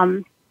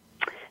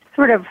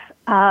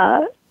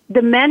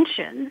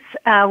dimensions.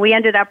 We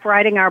ended up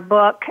writing our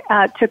book.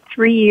 It took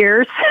 3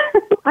 years.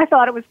 I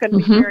thought it was going to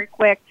be very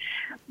quick,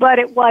 but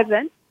it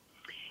wasn't.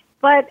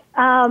 But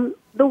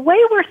the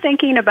way we're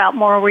thinking about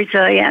moral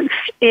resilience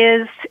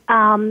is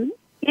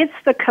it's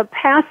the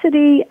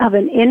capacity of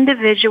an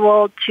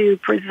individual to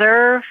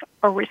preserve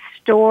or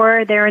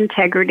restore their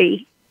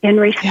integrity in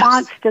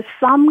response to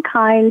some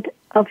kind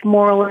of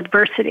moral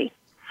adversity.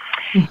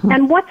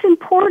 And what's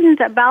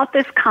important about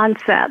this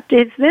concept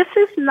is this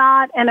is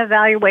not an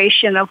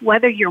evaluation of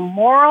whether you're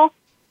moral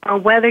or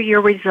whether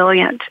you're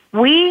resilient.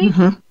 We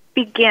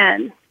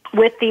begin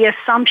with the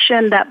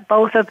assumption that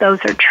both of those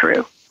are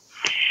true,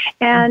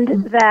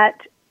 and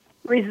that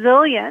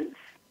resilience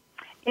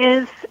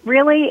is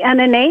really an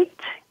innate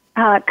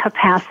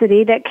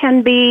capacity that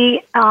can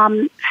be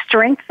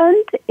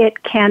strengthened.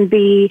 It can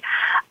be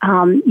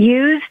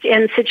used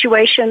in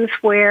situations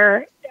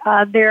where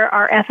there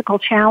are ethical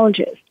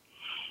challenges.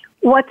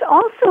 What's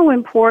also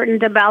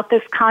important about this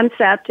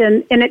concept,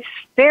 and it's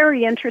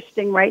very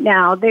interesting right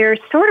now, there's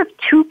sort of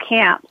two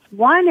camps.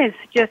 One is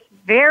just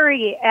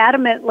very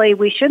adamantly,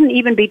 we shouldn't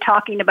even be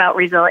talking about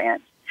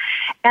resilience.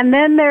 And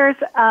then there's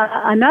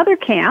another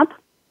camp,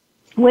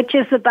 which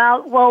is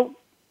about, well,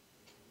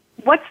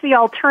 what's the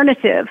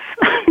alternative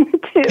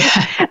to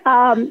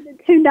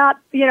not,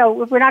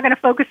 if we're not going to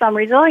focus on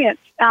resilience?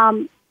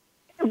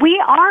 We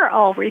are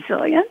all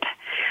resilient,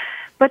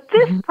 but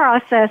this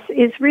process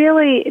is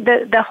really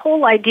the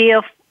whole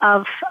idea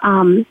of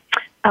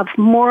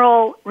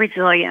moral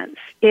resilience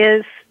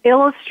is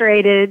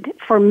illustrated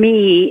for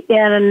me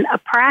in a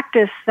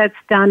practice that's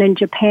done in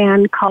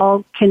Japan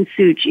called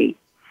kintsugi,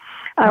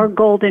 or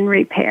golden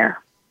repair.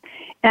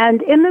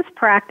 And in this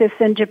practice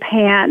in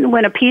Japan,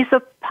 when a piece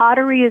of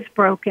pottery is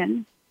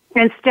broken,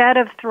 instead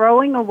of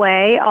throwing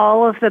away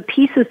all of the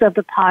pieces of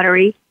the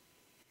pottery,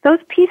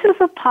 those pieces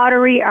of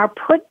pottery are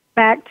put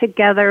back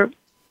together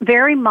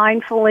very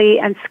mindfully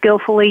and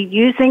skillfully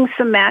using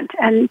cement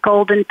and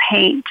golden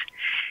paint,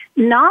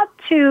 not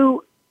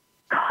to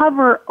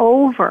cover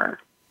over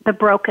the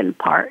broken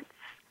parts,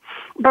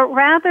 but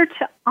rather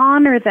to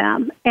honor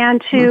them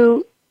and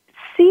to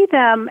see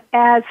them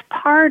as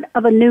part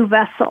of a new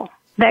vessel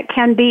that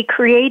can be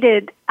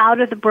created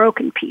out of the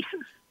broken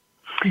pieces.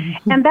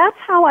 And that's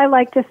how I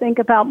like to think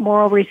about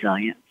moral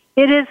resilience.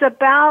 It is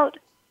about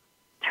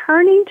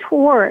turning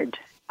toward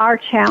our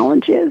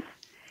challenges,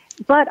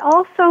 but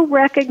also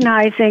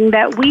recognizing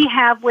that we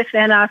have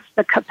within us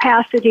the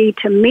capacity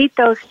to meet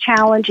those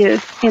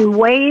challenges in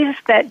ways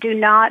that do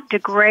not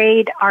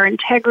degrade our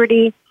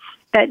integrity,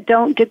 that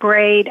don't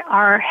degrade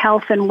our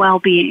health and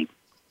well-being.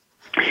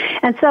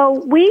 And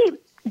so we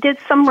did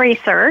some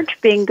research,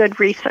 being good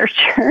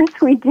researchers.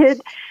 We did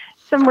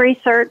some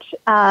research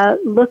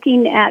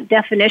looking at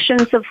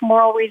definitions of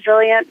moral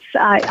resilience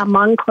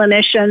among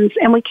clinicians,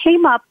 and we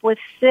came up with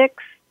 6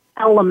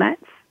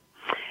 elements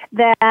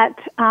that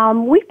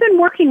we've been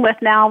working with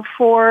now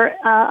for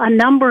a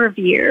number of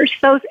years.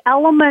 Those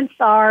elements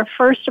are,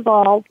 first of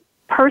all,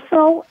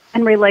 personal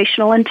and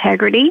relational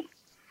integrity,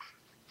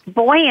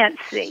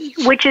 buoyancy,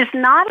 which is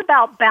not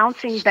about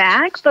bouncing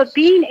back, but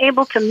being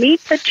able to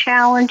meet the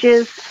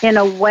challenges in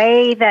a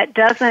way that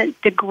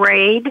doesn't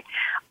degrade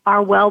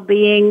our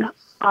well-being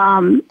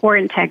or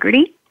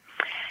integrity.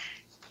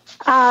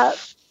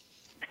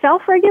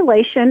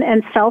 Self-regulation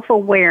and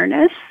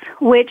self-awareness,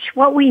 which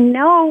what we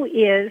know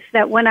is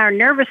that when our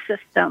nervous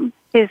system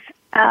is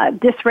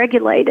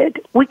dysregulated,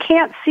 we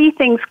can't see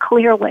things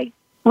clearly.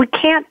 We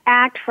can't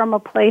act from a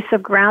place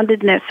of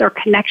groundedness or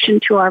connection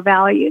to our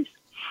values.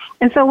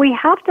 And so we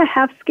have to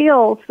have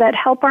skills that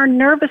help our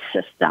nervous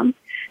system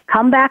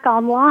come back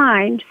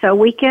online so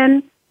we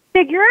can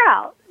figure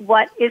out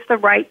what is the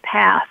right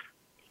path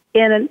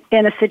in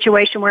a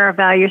situation where our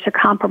values are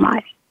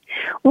compromised.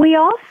 We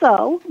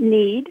also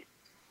need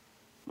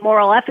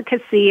moral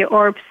efficacy,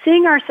 or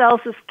seeing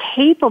ourselves as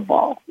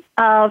capable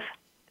of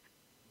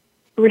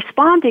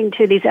responding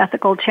to these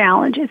ethical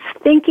challenges,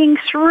 thinking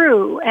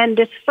through and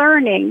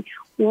discerning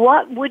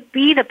what would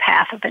be the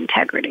path of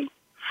integrity.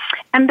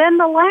 And then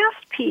the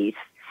last piece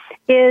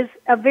is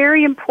a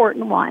very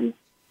important one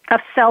of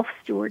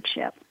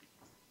self-stewardship.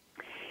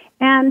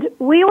 And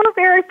we were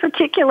very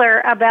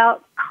particular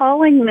about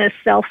calling this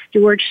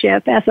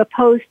self-stewardship as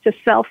opposed to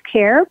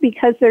self-care,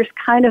 because there's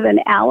kind of an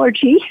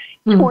allergy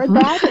toward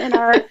that in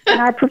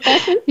our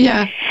profession.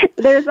 Yeah.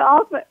 There's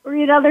also,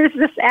 there's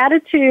this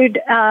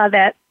attitude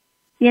that,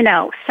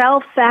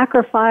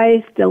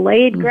 self-sacrifice,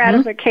 delayed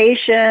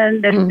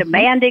gratification, this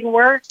demanding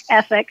work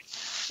ethic,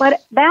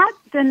 but that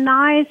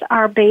denies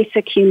our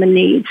basic human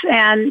needs.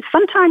 And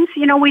sometimes,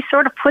 we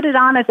sort of put it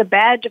on as a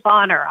badge of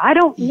honor. I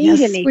don't need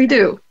anything. Yes, we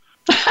do.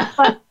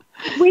 But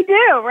we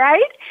do,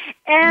 right?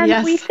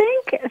 And we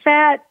think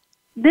that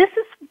this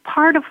is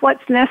part of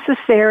what's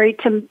necessary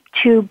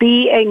to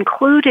be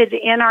included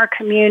in our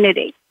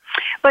community.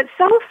 But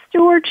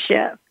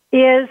self-stewardship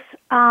is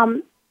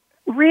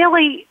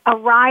really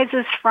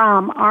arises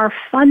from our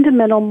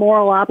fundamental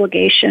moral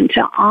obligation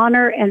to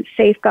honor and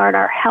safeguard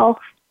our health,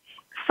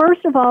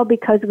 first of all,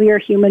 because we are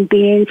human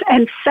beings,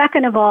 and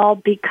second of all,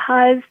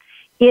 because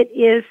it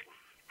is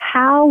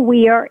how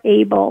we are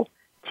able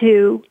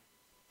to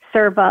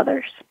serve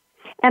others.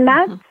 And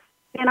that's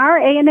in our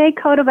ANA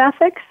Code of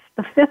Ethics.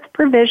 The 5th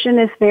provision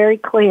is very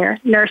clear.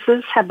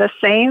 Nurses have the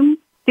same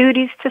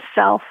duties to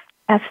self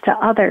as to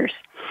others.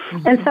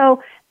 And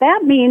so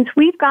that means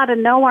we've got to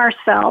know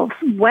ourselves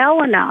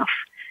well enough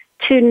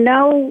to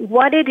know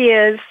what it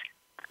is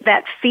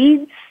that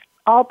feeds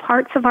all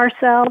parts of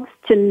ourselves,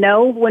 to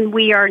know when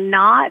we are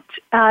not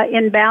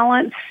in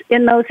balance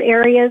in those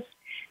areas,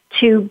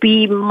 to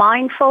be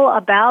mindful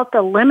about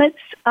the limits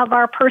of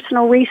our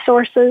personal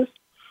resources,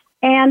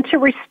 and to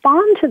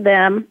respond to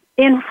them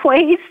in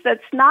ways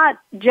that's not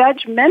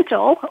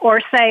judgmental or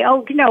say,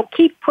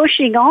 keep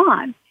pushing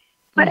on,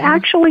 but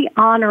actually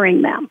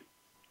honoring them.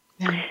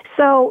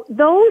 So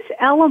those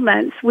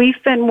elements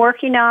we've been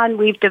working on.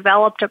 We've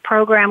developed a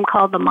program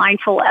called the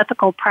Mindful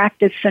Ethical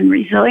Practice and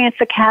Resilience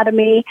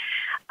Academy.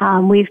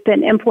 We've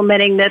been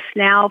implementing this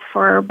now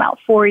for about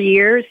 4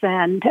 years,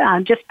 and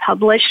just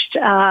published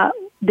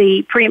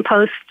the pre and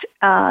post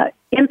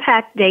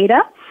impact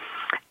data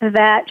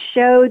that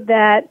showed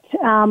that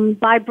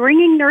by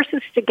bringing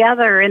nurses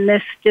together in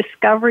this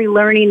discovery,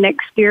 learning,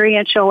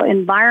 experiential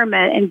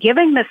environment and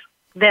giving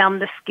them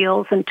the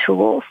skills and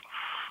tools,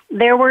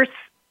 there were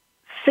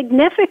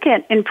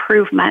significant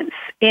improvements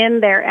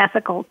in their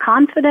ethical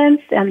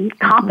confidence and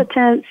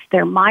competence,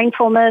 their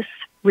mindfulness,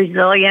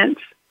 resilience,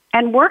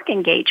 and work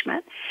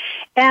engagement,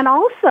 and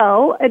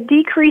also a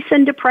decrease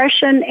in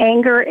depression,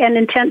 anger, and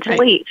intent to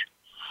leave.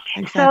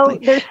 Exactly. So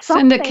there's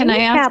something Cynda, can I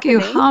ask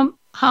happening. you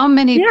how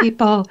many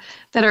people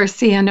that are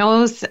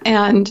CNOs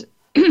and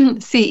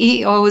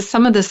CEOs,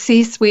 some of the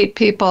C-suite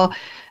people,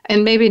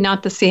 and maybe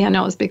not the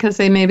CNOs because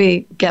they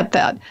maybe get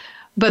that,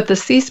 but the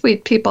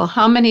C-suite people,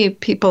 how many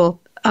people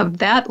of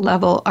that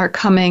level are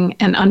coming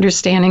and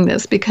understanding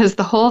this? Because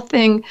the whole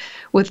thing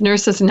with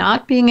nurses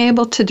not being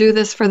able to do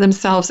this for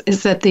themselves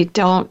is that they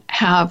don't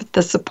have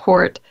the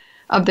support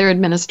of their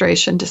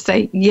administration to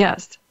say,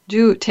 yes,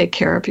 do take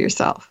care of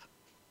yourself,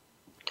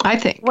 I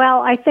think.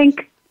 Well, I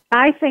think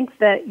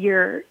that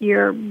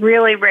you're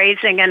really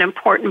raising an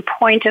important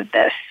point of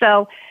this.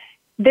 So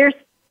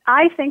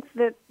I think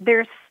that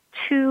there's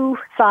 2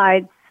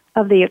 sides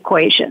of the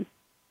equation.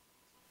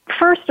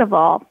 First of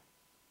all,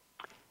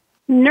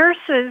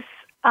 nurses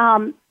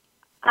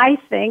I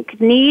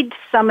think, need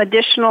some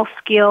additional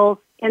skills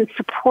in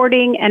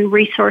supporting and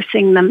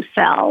resourcing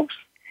themselves,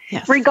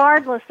 Yes.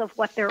 regardless of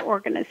what their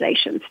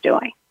organization's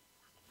doing.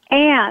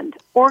 And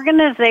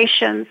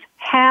organizations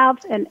have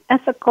an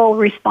ethical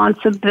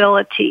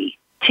responsibility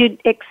to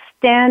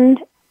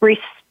extend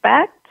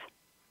respect,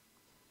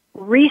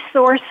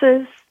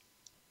 resources,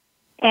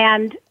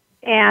 and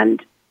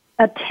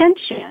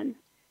attention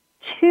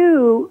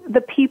to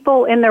the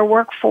people in their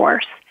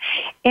workforce.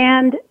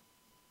 And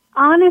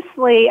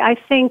honestly, I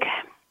think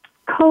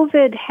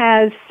COVID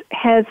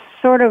has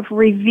sort of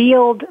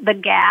revealed the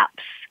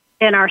gaps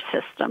in our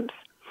systems.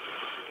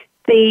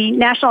 The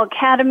National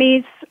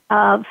Academies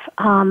of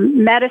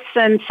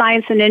Medicine,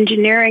 Science, and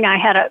Engineering, I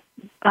had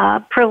a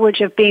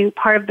privilege of being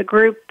part of the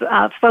group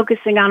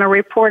focusing on a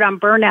report on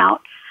burnout.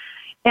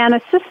 And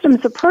a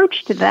systems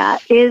approach to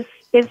that is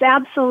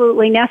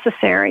absolutely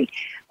necessary.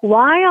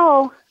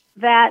 While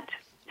that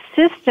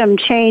system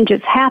change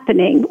is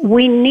happening,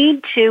 we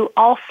need to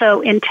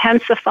also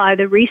intensify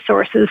the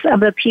resources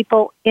of the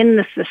people in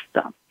the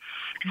system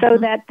so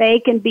that they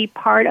can be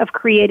part of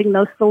creating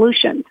those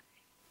solutions.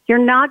 You're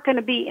not going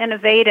to be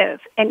innovative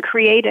and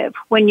creative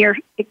when you're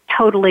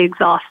totally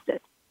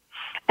exhausted.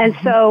 And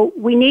so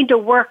we need to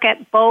work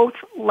at both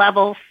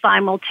levels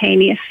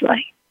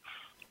simultaneously.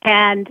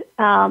 And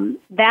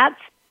that's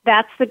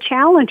the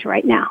challenge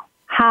right now.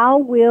 How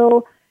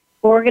will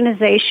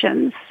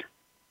organizations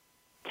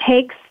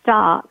take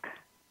stock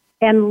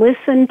and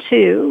listen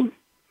to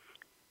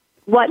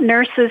what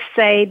nurses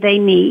say they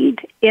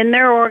need in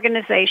their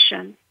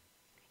organization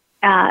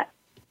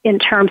in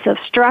terms of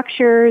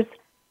structures,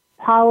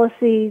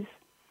 policies,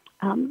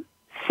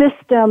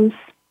 systems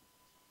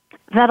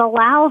that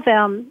allow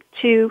them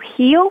to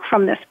heal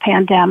from this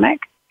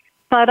pandemic,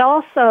 but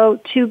also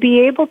to be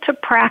able to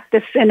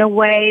practice in a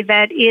way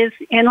that is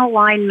in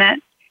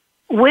alignment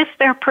with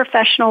their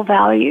professional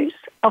values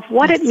of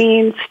what it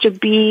means to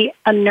be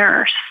a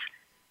nurse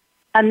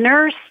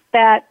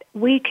that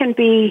we can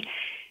be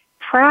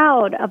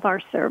proud of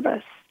our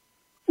service,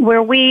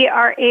 where we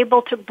are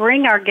able to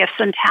bring our gifts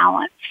and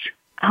talents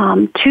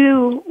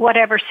to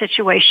whatever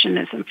situation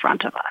is in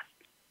front of us.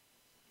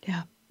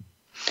 Yeah.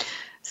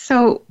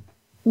 So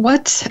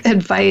what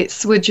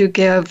advice would you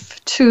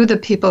give to the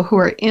people who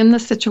are in the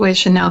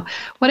situation now?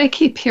 What I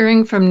keep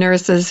hearing from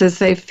nurses is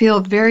they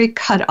feel very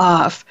cut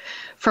off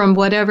from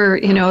whatever,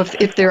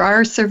 if there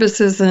are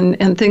services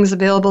and things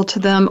available to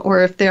them,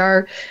 or if there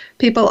are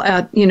people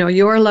at,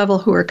 your level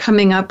who are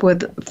coming up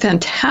with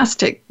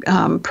fantastic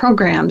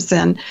programs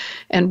and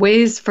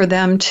ways for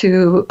them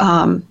to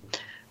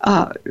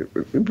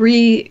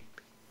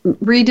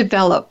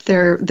redevelop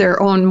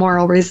their own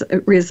moral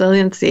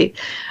resiliency.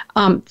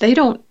 They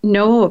don't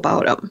know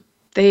about them.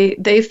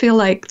 They feel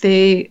like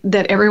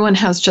that everyone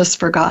has just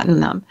forgotten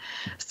them.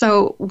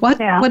 So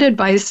what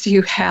advice do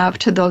you have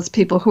to those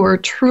people who are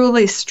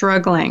truly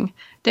struggling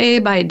day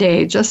by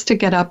day just to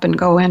get up and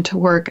go into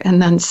work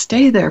and then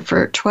stay there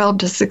for 12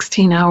 to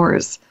 16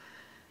 hours,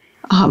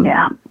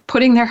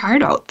 putting their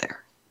heart out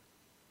there?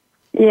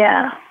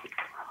 Yeah.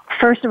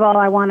 First of all,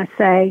 I want to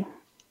say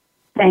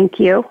thank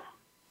you.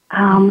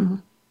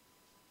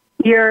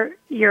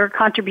 Your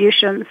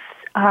contributions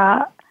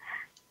are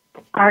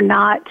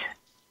not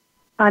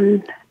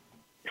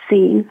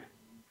unseen.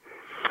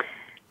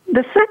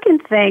 The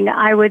second thing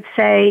I would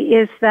say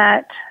is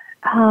that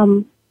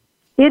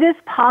it is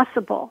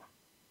possible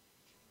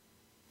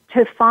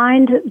to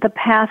find the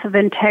path of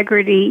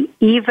integrity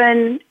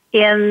even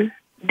in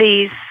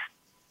these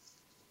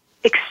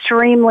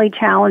extremely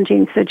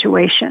challenging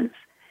situations.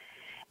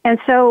 And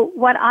so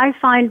what I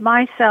find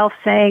myself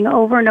saying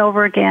over and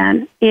over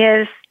again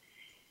is,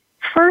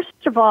 first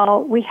of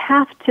all, we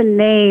have to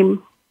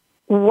name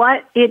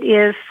what it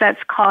is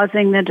that's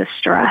causing the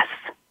distress.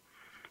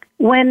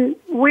 When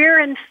we're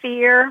in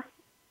fear,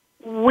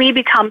 we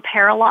become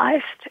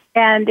paralyzed,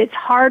 and it's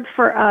hard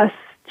for us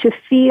to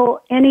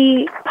feel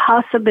any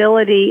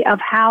possibility of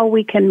how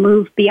we can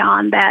move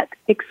beyond that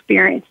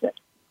experience.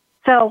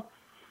 So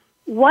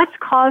what's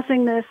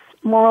causing this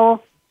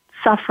moral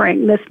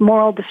suffering, this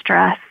moral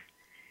distress?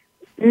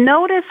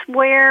 Notice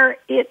where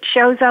it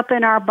shows up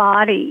in our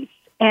bodies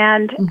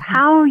and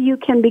how you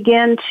can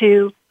begin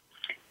to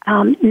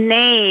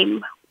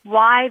name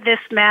why this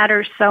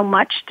matters so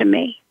much to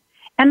me.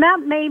 And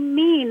that may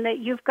mean that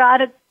you've got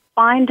to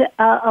find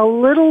a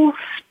little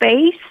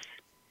space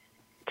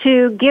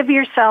to give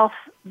yourself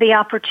the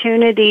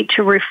opportunity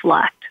to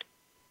reflect.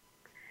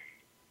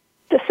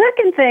 The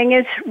second thing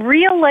is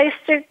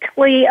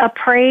realistically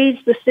appraise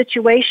the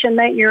situation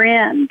that you're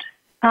in.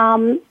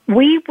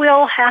 We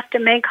will have to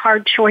make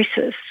hard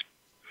choices.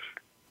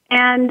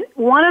 And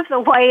one of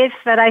the ways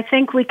that I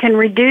think we can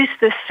reduce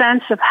this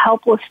sense of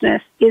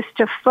helplessness is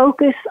to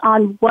focus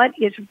on what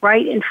is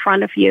right in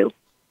front of you.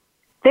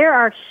 There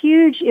are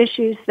huge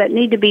issues that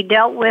need to be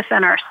dealt with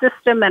in our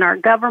system, in our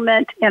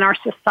government, in our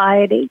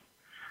society.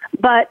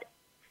 But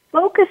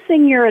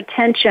focusing your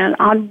attention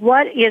on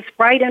what is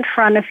right in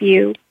front of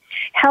you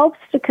helps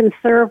to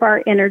conserve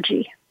our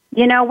energy.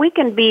 We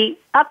can be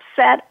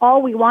upset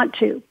all we want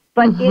to,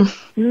 But in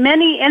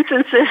many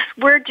instances,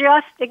 we're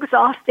just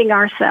exhausting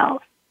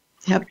ourselves.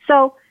 Yep.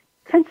 So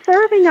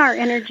conserving our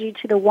energy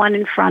to the one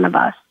in front of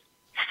us,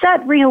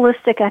 set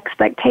realistic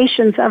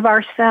expectations of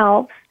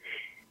ourselves.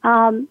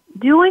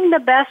 Doing the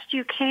best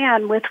you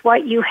can with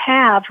what you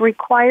have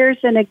requires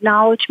an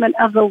acknowledgement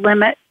of the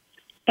limit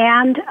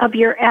and of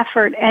your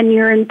effort and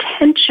your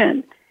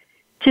intention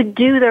to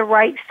do the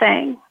right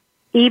thing,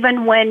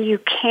 even when you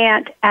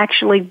can't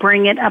actually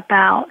bring it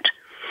about.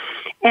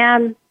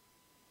 And,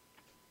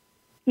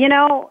 you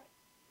know,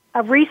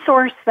 a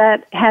resource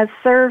that has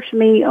served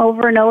me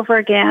over and over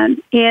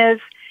again is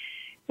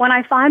when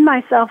I find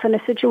myself in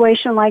a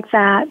situation like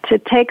that, to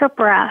take a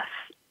breath,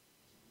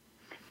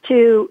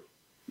 to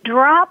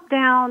drop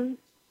down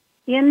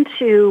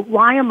into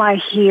why am I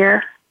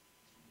here?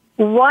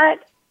 What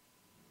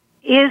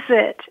is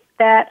it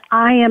that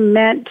I am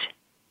meant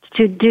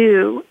to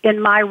do in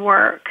my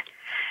work?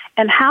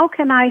 And how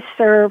can I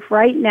serve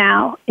right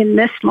now in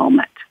this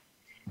moment?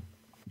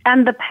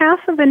 And the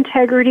path of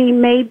integrity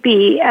may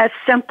be as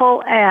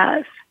simple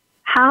as,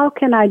 how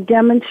can I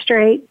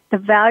demonstrate the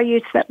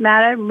values that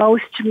matter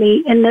most to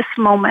me in this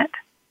moment?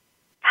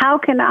 How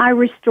can I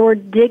restore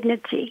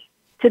dignity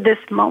to this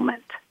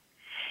moment?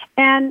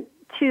 And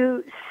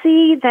to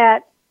see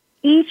that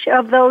each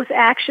of those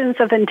actions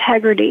of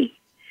integrity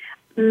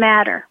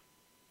matter.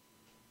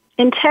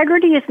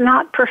 Integrity is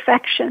not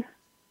perfection.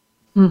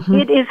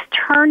 It is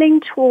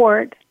turning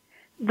toward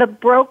the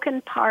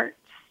broken parts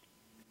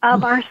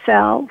of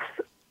ourselves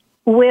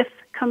with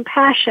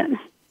compassion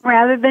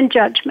rather than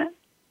judgment.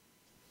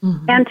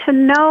 And to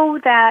know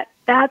that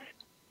that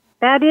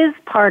is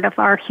part of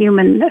our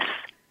humanness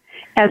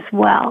as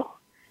well.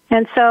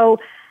 And so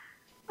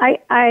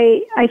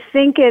I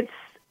think it's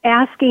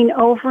asking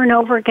over and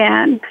over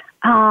again,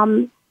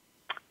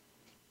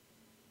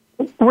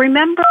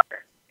 remember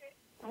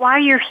why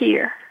you're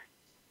here.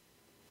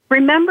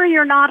 Remember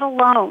you're not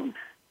alone,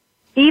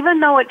 even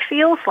though it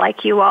feels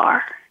like you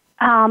are.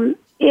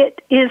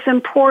 It is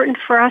important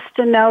for us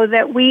to know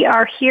that we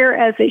are here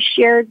as a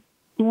shared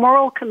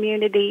moral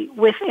community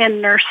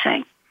within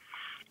nursing,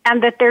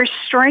 and that there's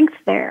strength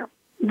there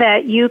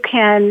that you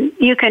can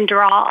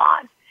draw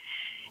on,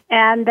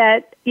 and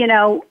that, you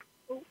know,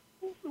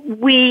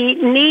 we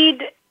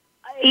need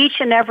each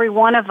and every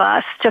one of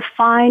us to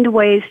find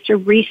ways to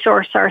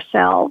resource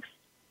ourselves,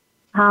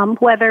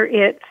 whether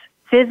it's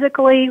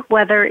physically,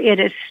 whether it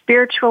is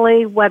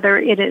spiritually, whether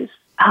it is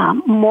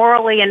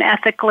morally and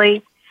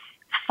ethically,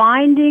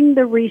 finding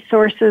the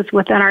resources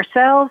within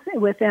ourselves,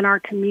 within our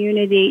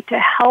community, to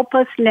help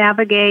us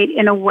navigate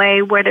in a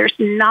way where there's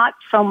not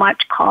so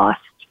much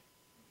cost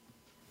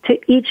to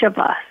each of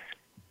us.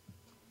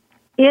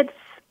 It's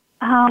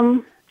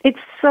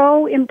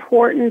so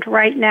important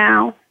right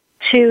now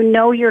to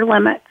know your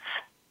limits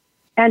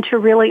and to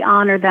really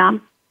honor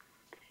them,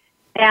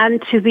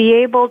 and to be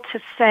able to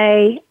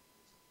say,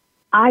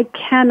 I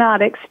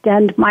cannot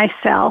extend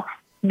myself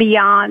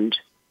beyond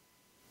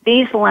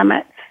these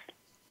limits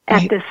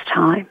at this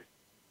time.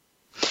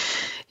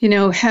 You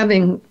know,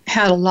 having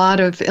had a lot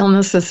of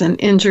illnesses and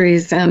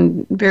injuries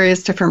and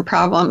various different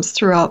problems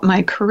throughout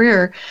my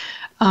career,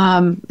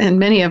 and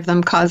many of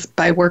them caused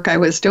by work I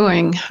was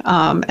doing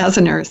as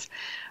a nurse,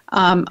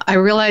 I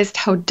realized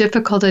how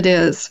difficult it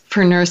is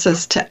for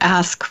nurses to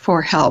ask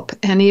for help,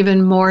 and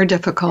even more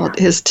difficult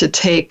is to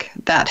take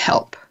that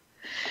help.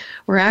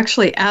 We're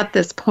actually at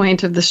this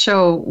point of the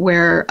show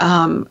where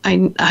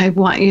I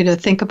want you to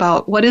think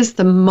about what is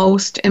the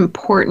most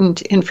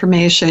important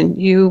information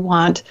you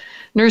want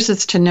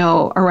nurses to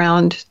know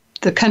around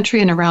the country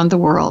and around the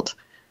world.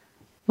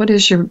 What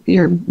is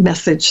your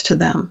message to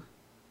them?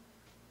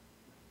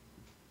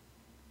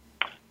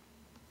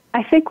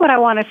 I think what I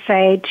want to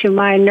say to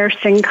my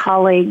nursing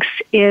colleagues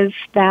is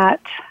that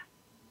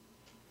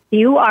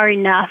you are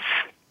enough.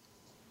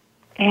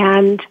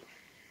 And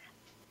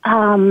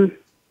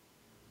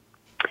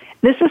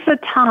this is a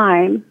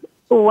time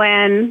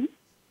when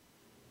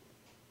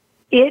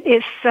it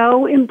is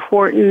so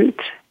important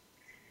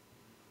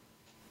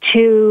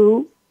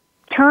to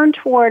turn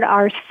toward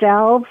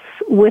ourselves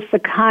with the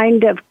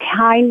kind of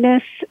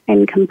kindness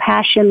and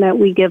compassion that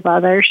we give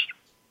others,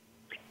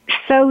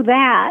 so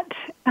that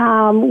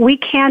we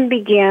can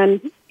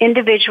begin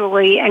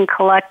individually and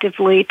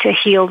collectively to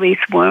heal these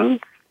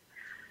wounds.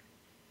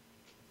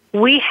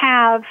 We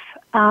have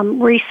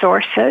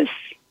resources.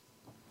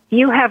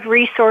 You have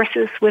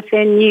resources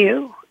within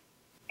you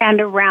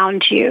and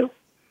around you.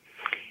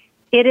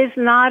 It is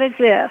not as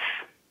if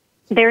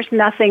there's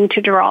nothing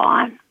to draw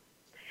on.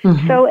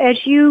 So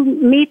as you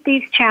meet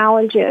these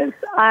challenges,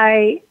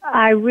 I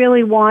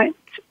really want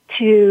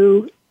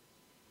to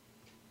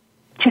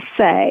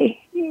say,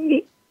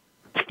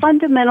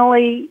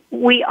 fundamentally,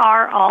 we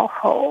are all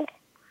whole.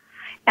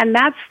 And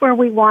that's where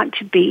we want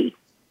to be.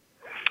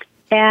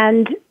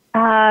 And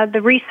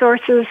the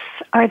resources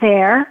are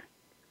there.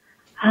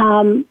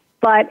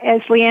 But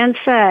as Leanne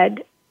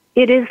said,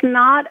 it is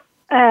not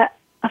a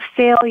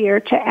failure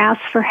to ask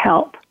for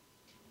help.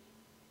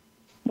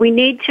 We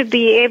need to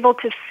be able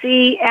to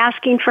see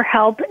asking for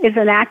help as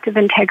an act of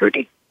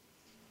integrity.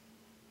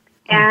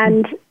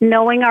 And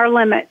knowing our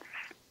limits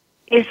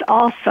is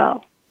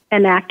also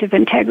an act of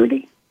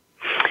integrity.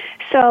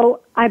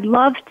 So I'd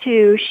love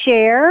to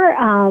share.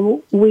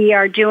 We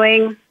are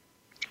doing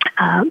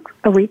a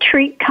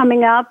retreat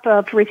coming up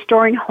of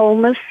restoring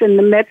wholeness in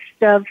the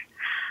midst of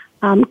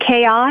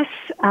chaos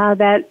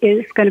that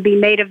is going to be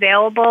made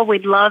available.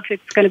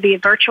 It's going to be a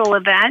virtual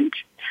event.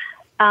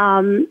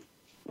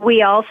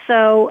 We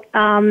also,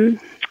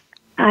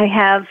 I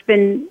have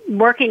been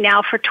working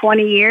now for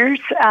 20 years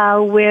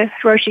with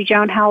Roshi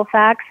Joan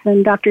Halifax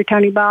and Dr.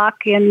 Tony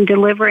Bach in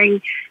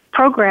delivering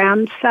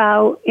programs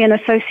in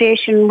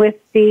association with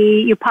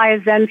the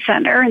Upaya Zen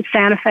Center in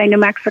Santa Fe, New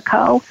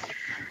Mexico.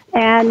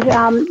 And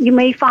you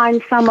may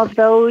find some of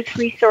those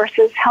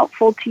resources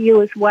helpful to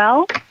you as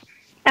well.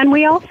 And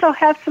we also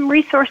have some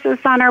resources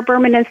on our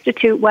Berman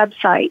Institute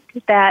website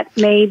that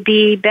may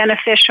be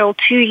beneficial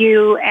to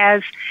you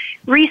as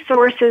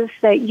resources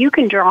that you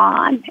can draw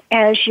on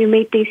as you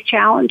meet these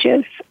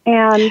challenges.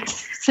 And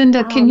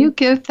Cynda, can you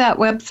give that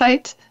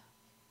website?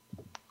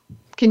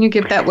 Can you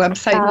give that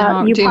website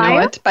now? Upaya? Do you know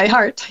it by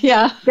heart?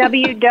 Yeah.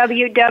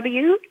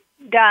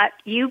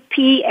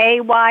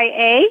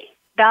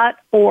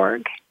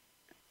 www.upaya.org.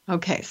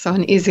 Okay, so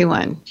an easy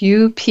one.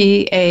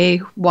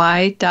 upay.org.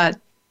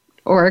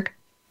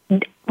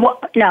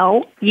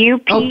 No,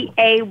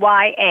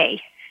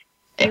 UPAYA.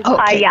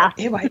 Okay.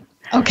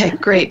 Okay,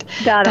 great.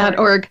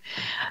 .org.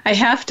 I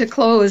have to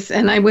close,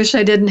 and I wish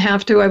I didn't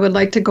have to. I would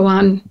like to go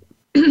on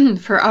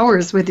for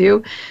hours with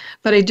you.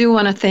 But I do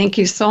want to thank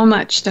you so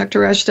much, Dr.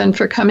 Rushton,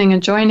 for coming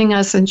and joining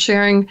us and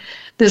sharing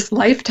this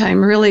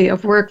lifetime, really,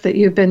 of work that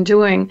you've been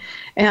doing.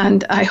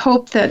 And I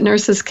hope that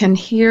nurses can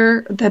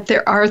hear that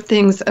there are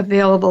things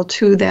available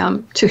to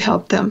them to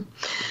help them.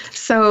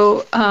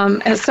 So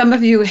as some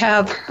of you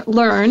have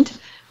learned,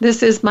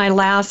 this is my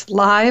last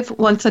live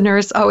Once a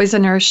Nurse, Always a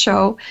Nurse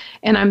show,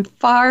 and I'm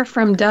far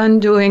from done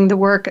doing the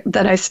work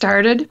that I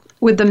started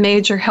with the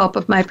major help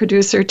of my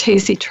producer,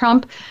 Tacey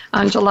Trump,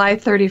 on July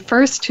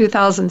 31st,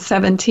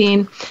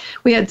 2017.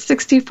 We had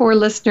 64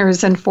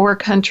 listeners in 4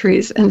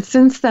 countries, and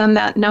since then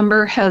that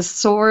number has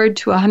soared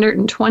to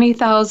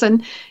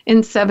 120,000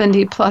 in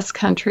 70-plus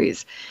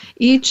countries.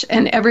 Each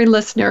and every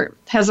listener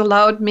has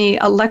allowed me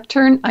a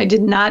lectern I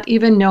did not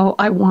even know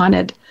I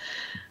wanted.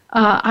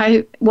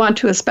 I want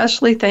to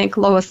especially thank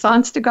Lois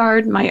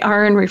Sonstegard, my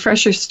RN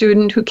refresher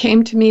student, who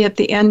came to me at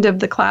the end of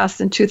the class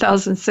in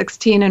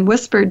 2016 and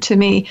whispered to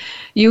me,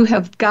 "You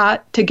have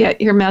got to get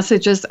your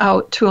messages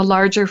out to a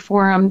larger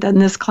forum than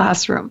this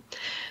classroom."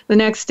 The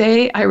next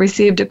day, I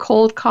received a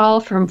cold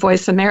call from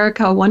Voice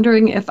America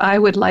wondering if I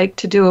would like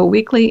to do a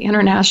weekly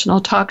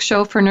international talk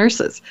show for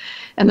nurses.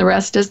 And the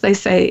rest, as they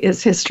say,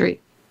 is history.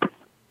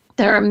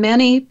 There are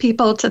many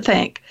people to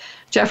thank.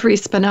 Jeffrey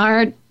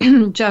Spinard,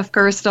 Jeff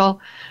Gerstel,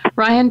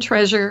 Ryan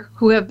Treasure,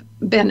 who have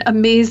been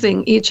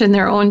amazing each in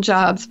their own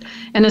jobs,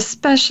 and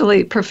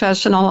especially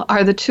professional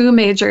are the 2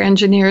 major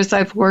engineers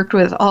I've worked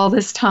with all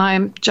this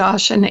time,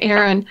 Josh and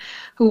Aaron,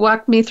 who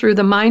walked me through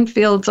the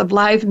minefields of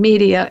live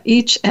media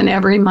each and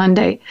every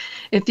Monday.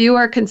 If you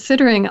are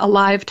considering a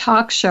live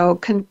talk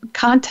show,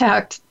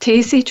 contact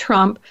Tacey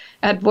Trump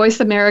at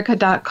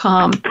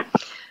voiceamerica.com.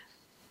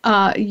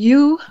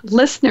 You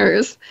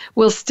listeners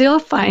will still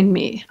find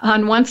me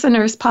on Once a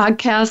Nurse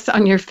podcast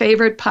on your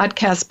favorite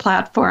podcast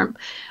platform.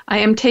 I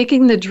am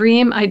taking the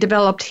dream I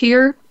developed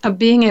here of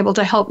being able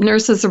to help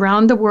nurses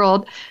around the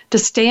world to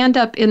stand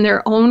up in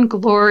their own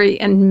glory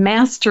and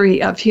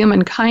mastery of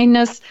human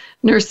kindness,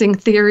 nursing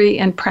theory,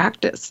 and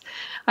practice.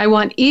 I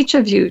want each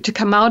of you to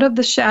come out of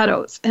the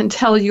shadows and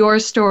tell your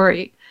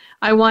story.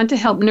 I want to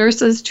help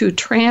nurses to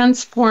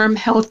transform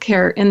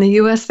healthcare in the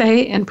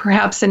USA and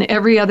perhaps in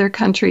every other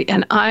country.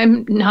 And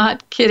I'm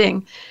not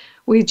kidding.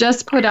 We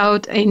just put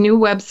out a new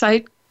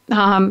website.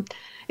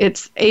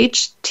 It's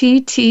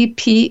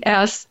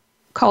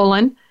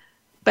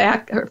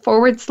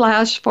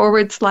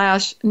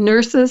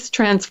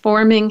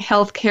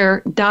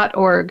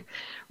https://nursestransforminghealthcare.org.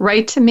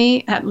 Write to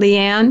me at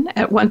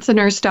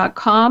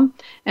leanne@onceanurse.com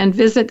and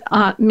visit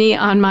me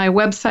on my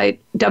website,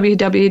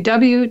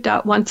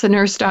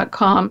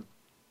 www.onceanurse.com.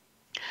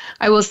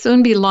 I will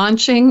soon be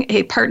launching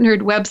a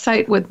partnered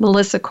website with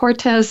Melissa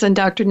Cortez and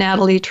Dr.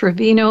 Natalie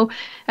Trevino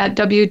at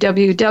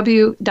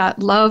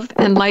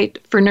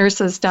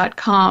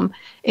www.loveandlightfornurses.com,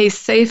 a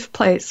safe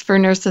place for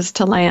nurses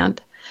to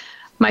land.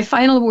 My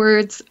final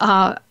words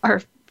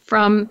are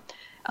from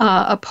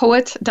a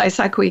poet,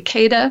 Daisaku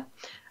Ikeda,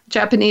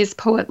 Japanese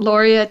poet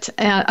laureate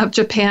of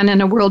Japan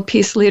and a world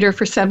peace leader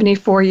for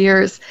 74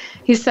 years.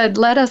 He said,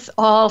 "Let us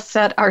all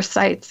set our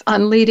sights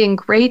on leading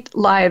great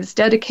lives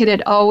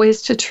dedicated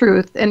always to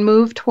truth and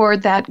move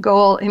toward that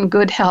goal in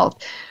good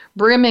health,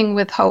 brimming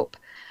with hope.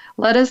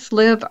 Let us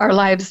live our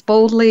lives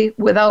boldly,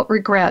 without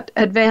regret,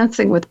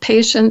 advancing with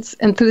patience,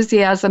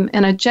 enthusiasm,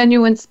 and a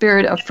genuine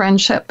spirit of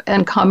friendship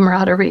and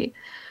camaraderie.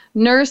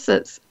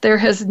 Nurses, there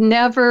has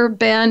never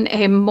been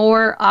a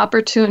more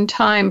opportune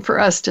time for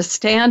us to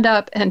stand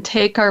up and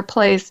take our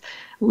place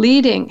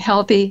leading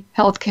healthy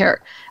healthcare,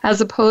 as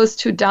opposed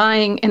to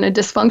dying in a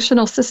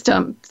dysfunctional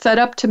system set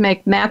up to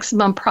make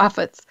maximum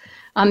profits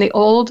on the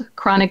old,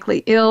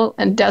 chronically ill,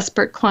 and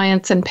desperate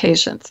clients and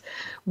patients.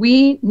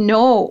 We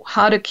know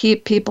how to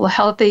keep people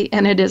healthy,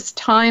 and it is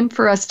time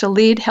for us to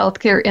lead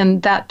healthcare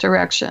in that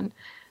direction.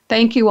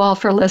 Thank you all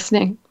for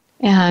listening,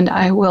 and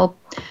I will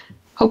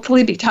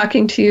hopefully be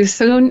talking to you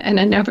soon in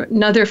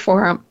another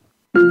forum.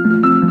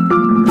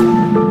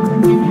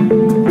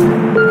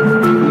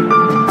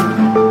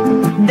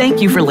 Thank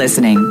you for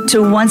listening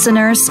to Once a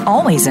Nurse,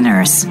 Always a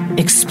Nurse,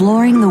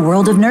 exploring the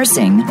world of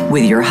nursing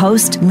with your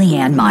host,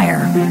 Leanne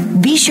Meyer.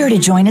 Be sure to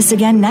join us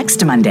again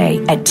next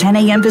Monday at 10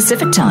 a.m.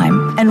 Pacific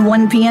Time and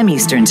 1 p.m.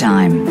 Eastern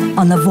Time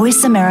on the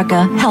Voice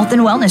America Health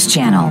and Wellness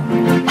Channel.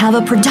 Have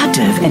a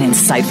productive and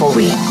insightful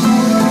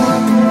week.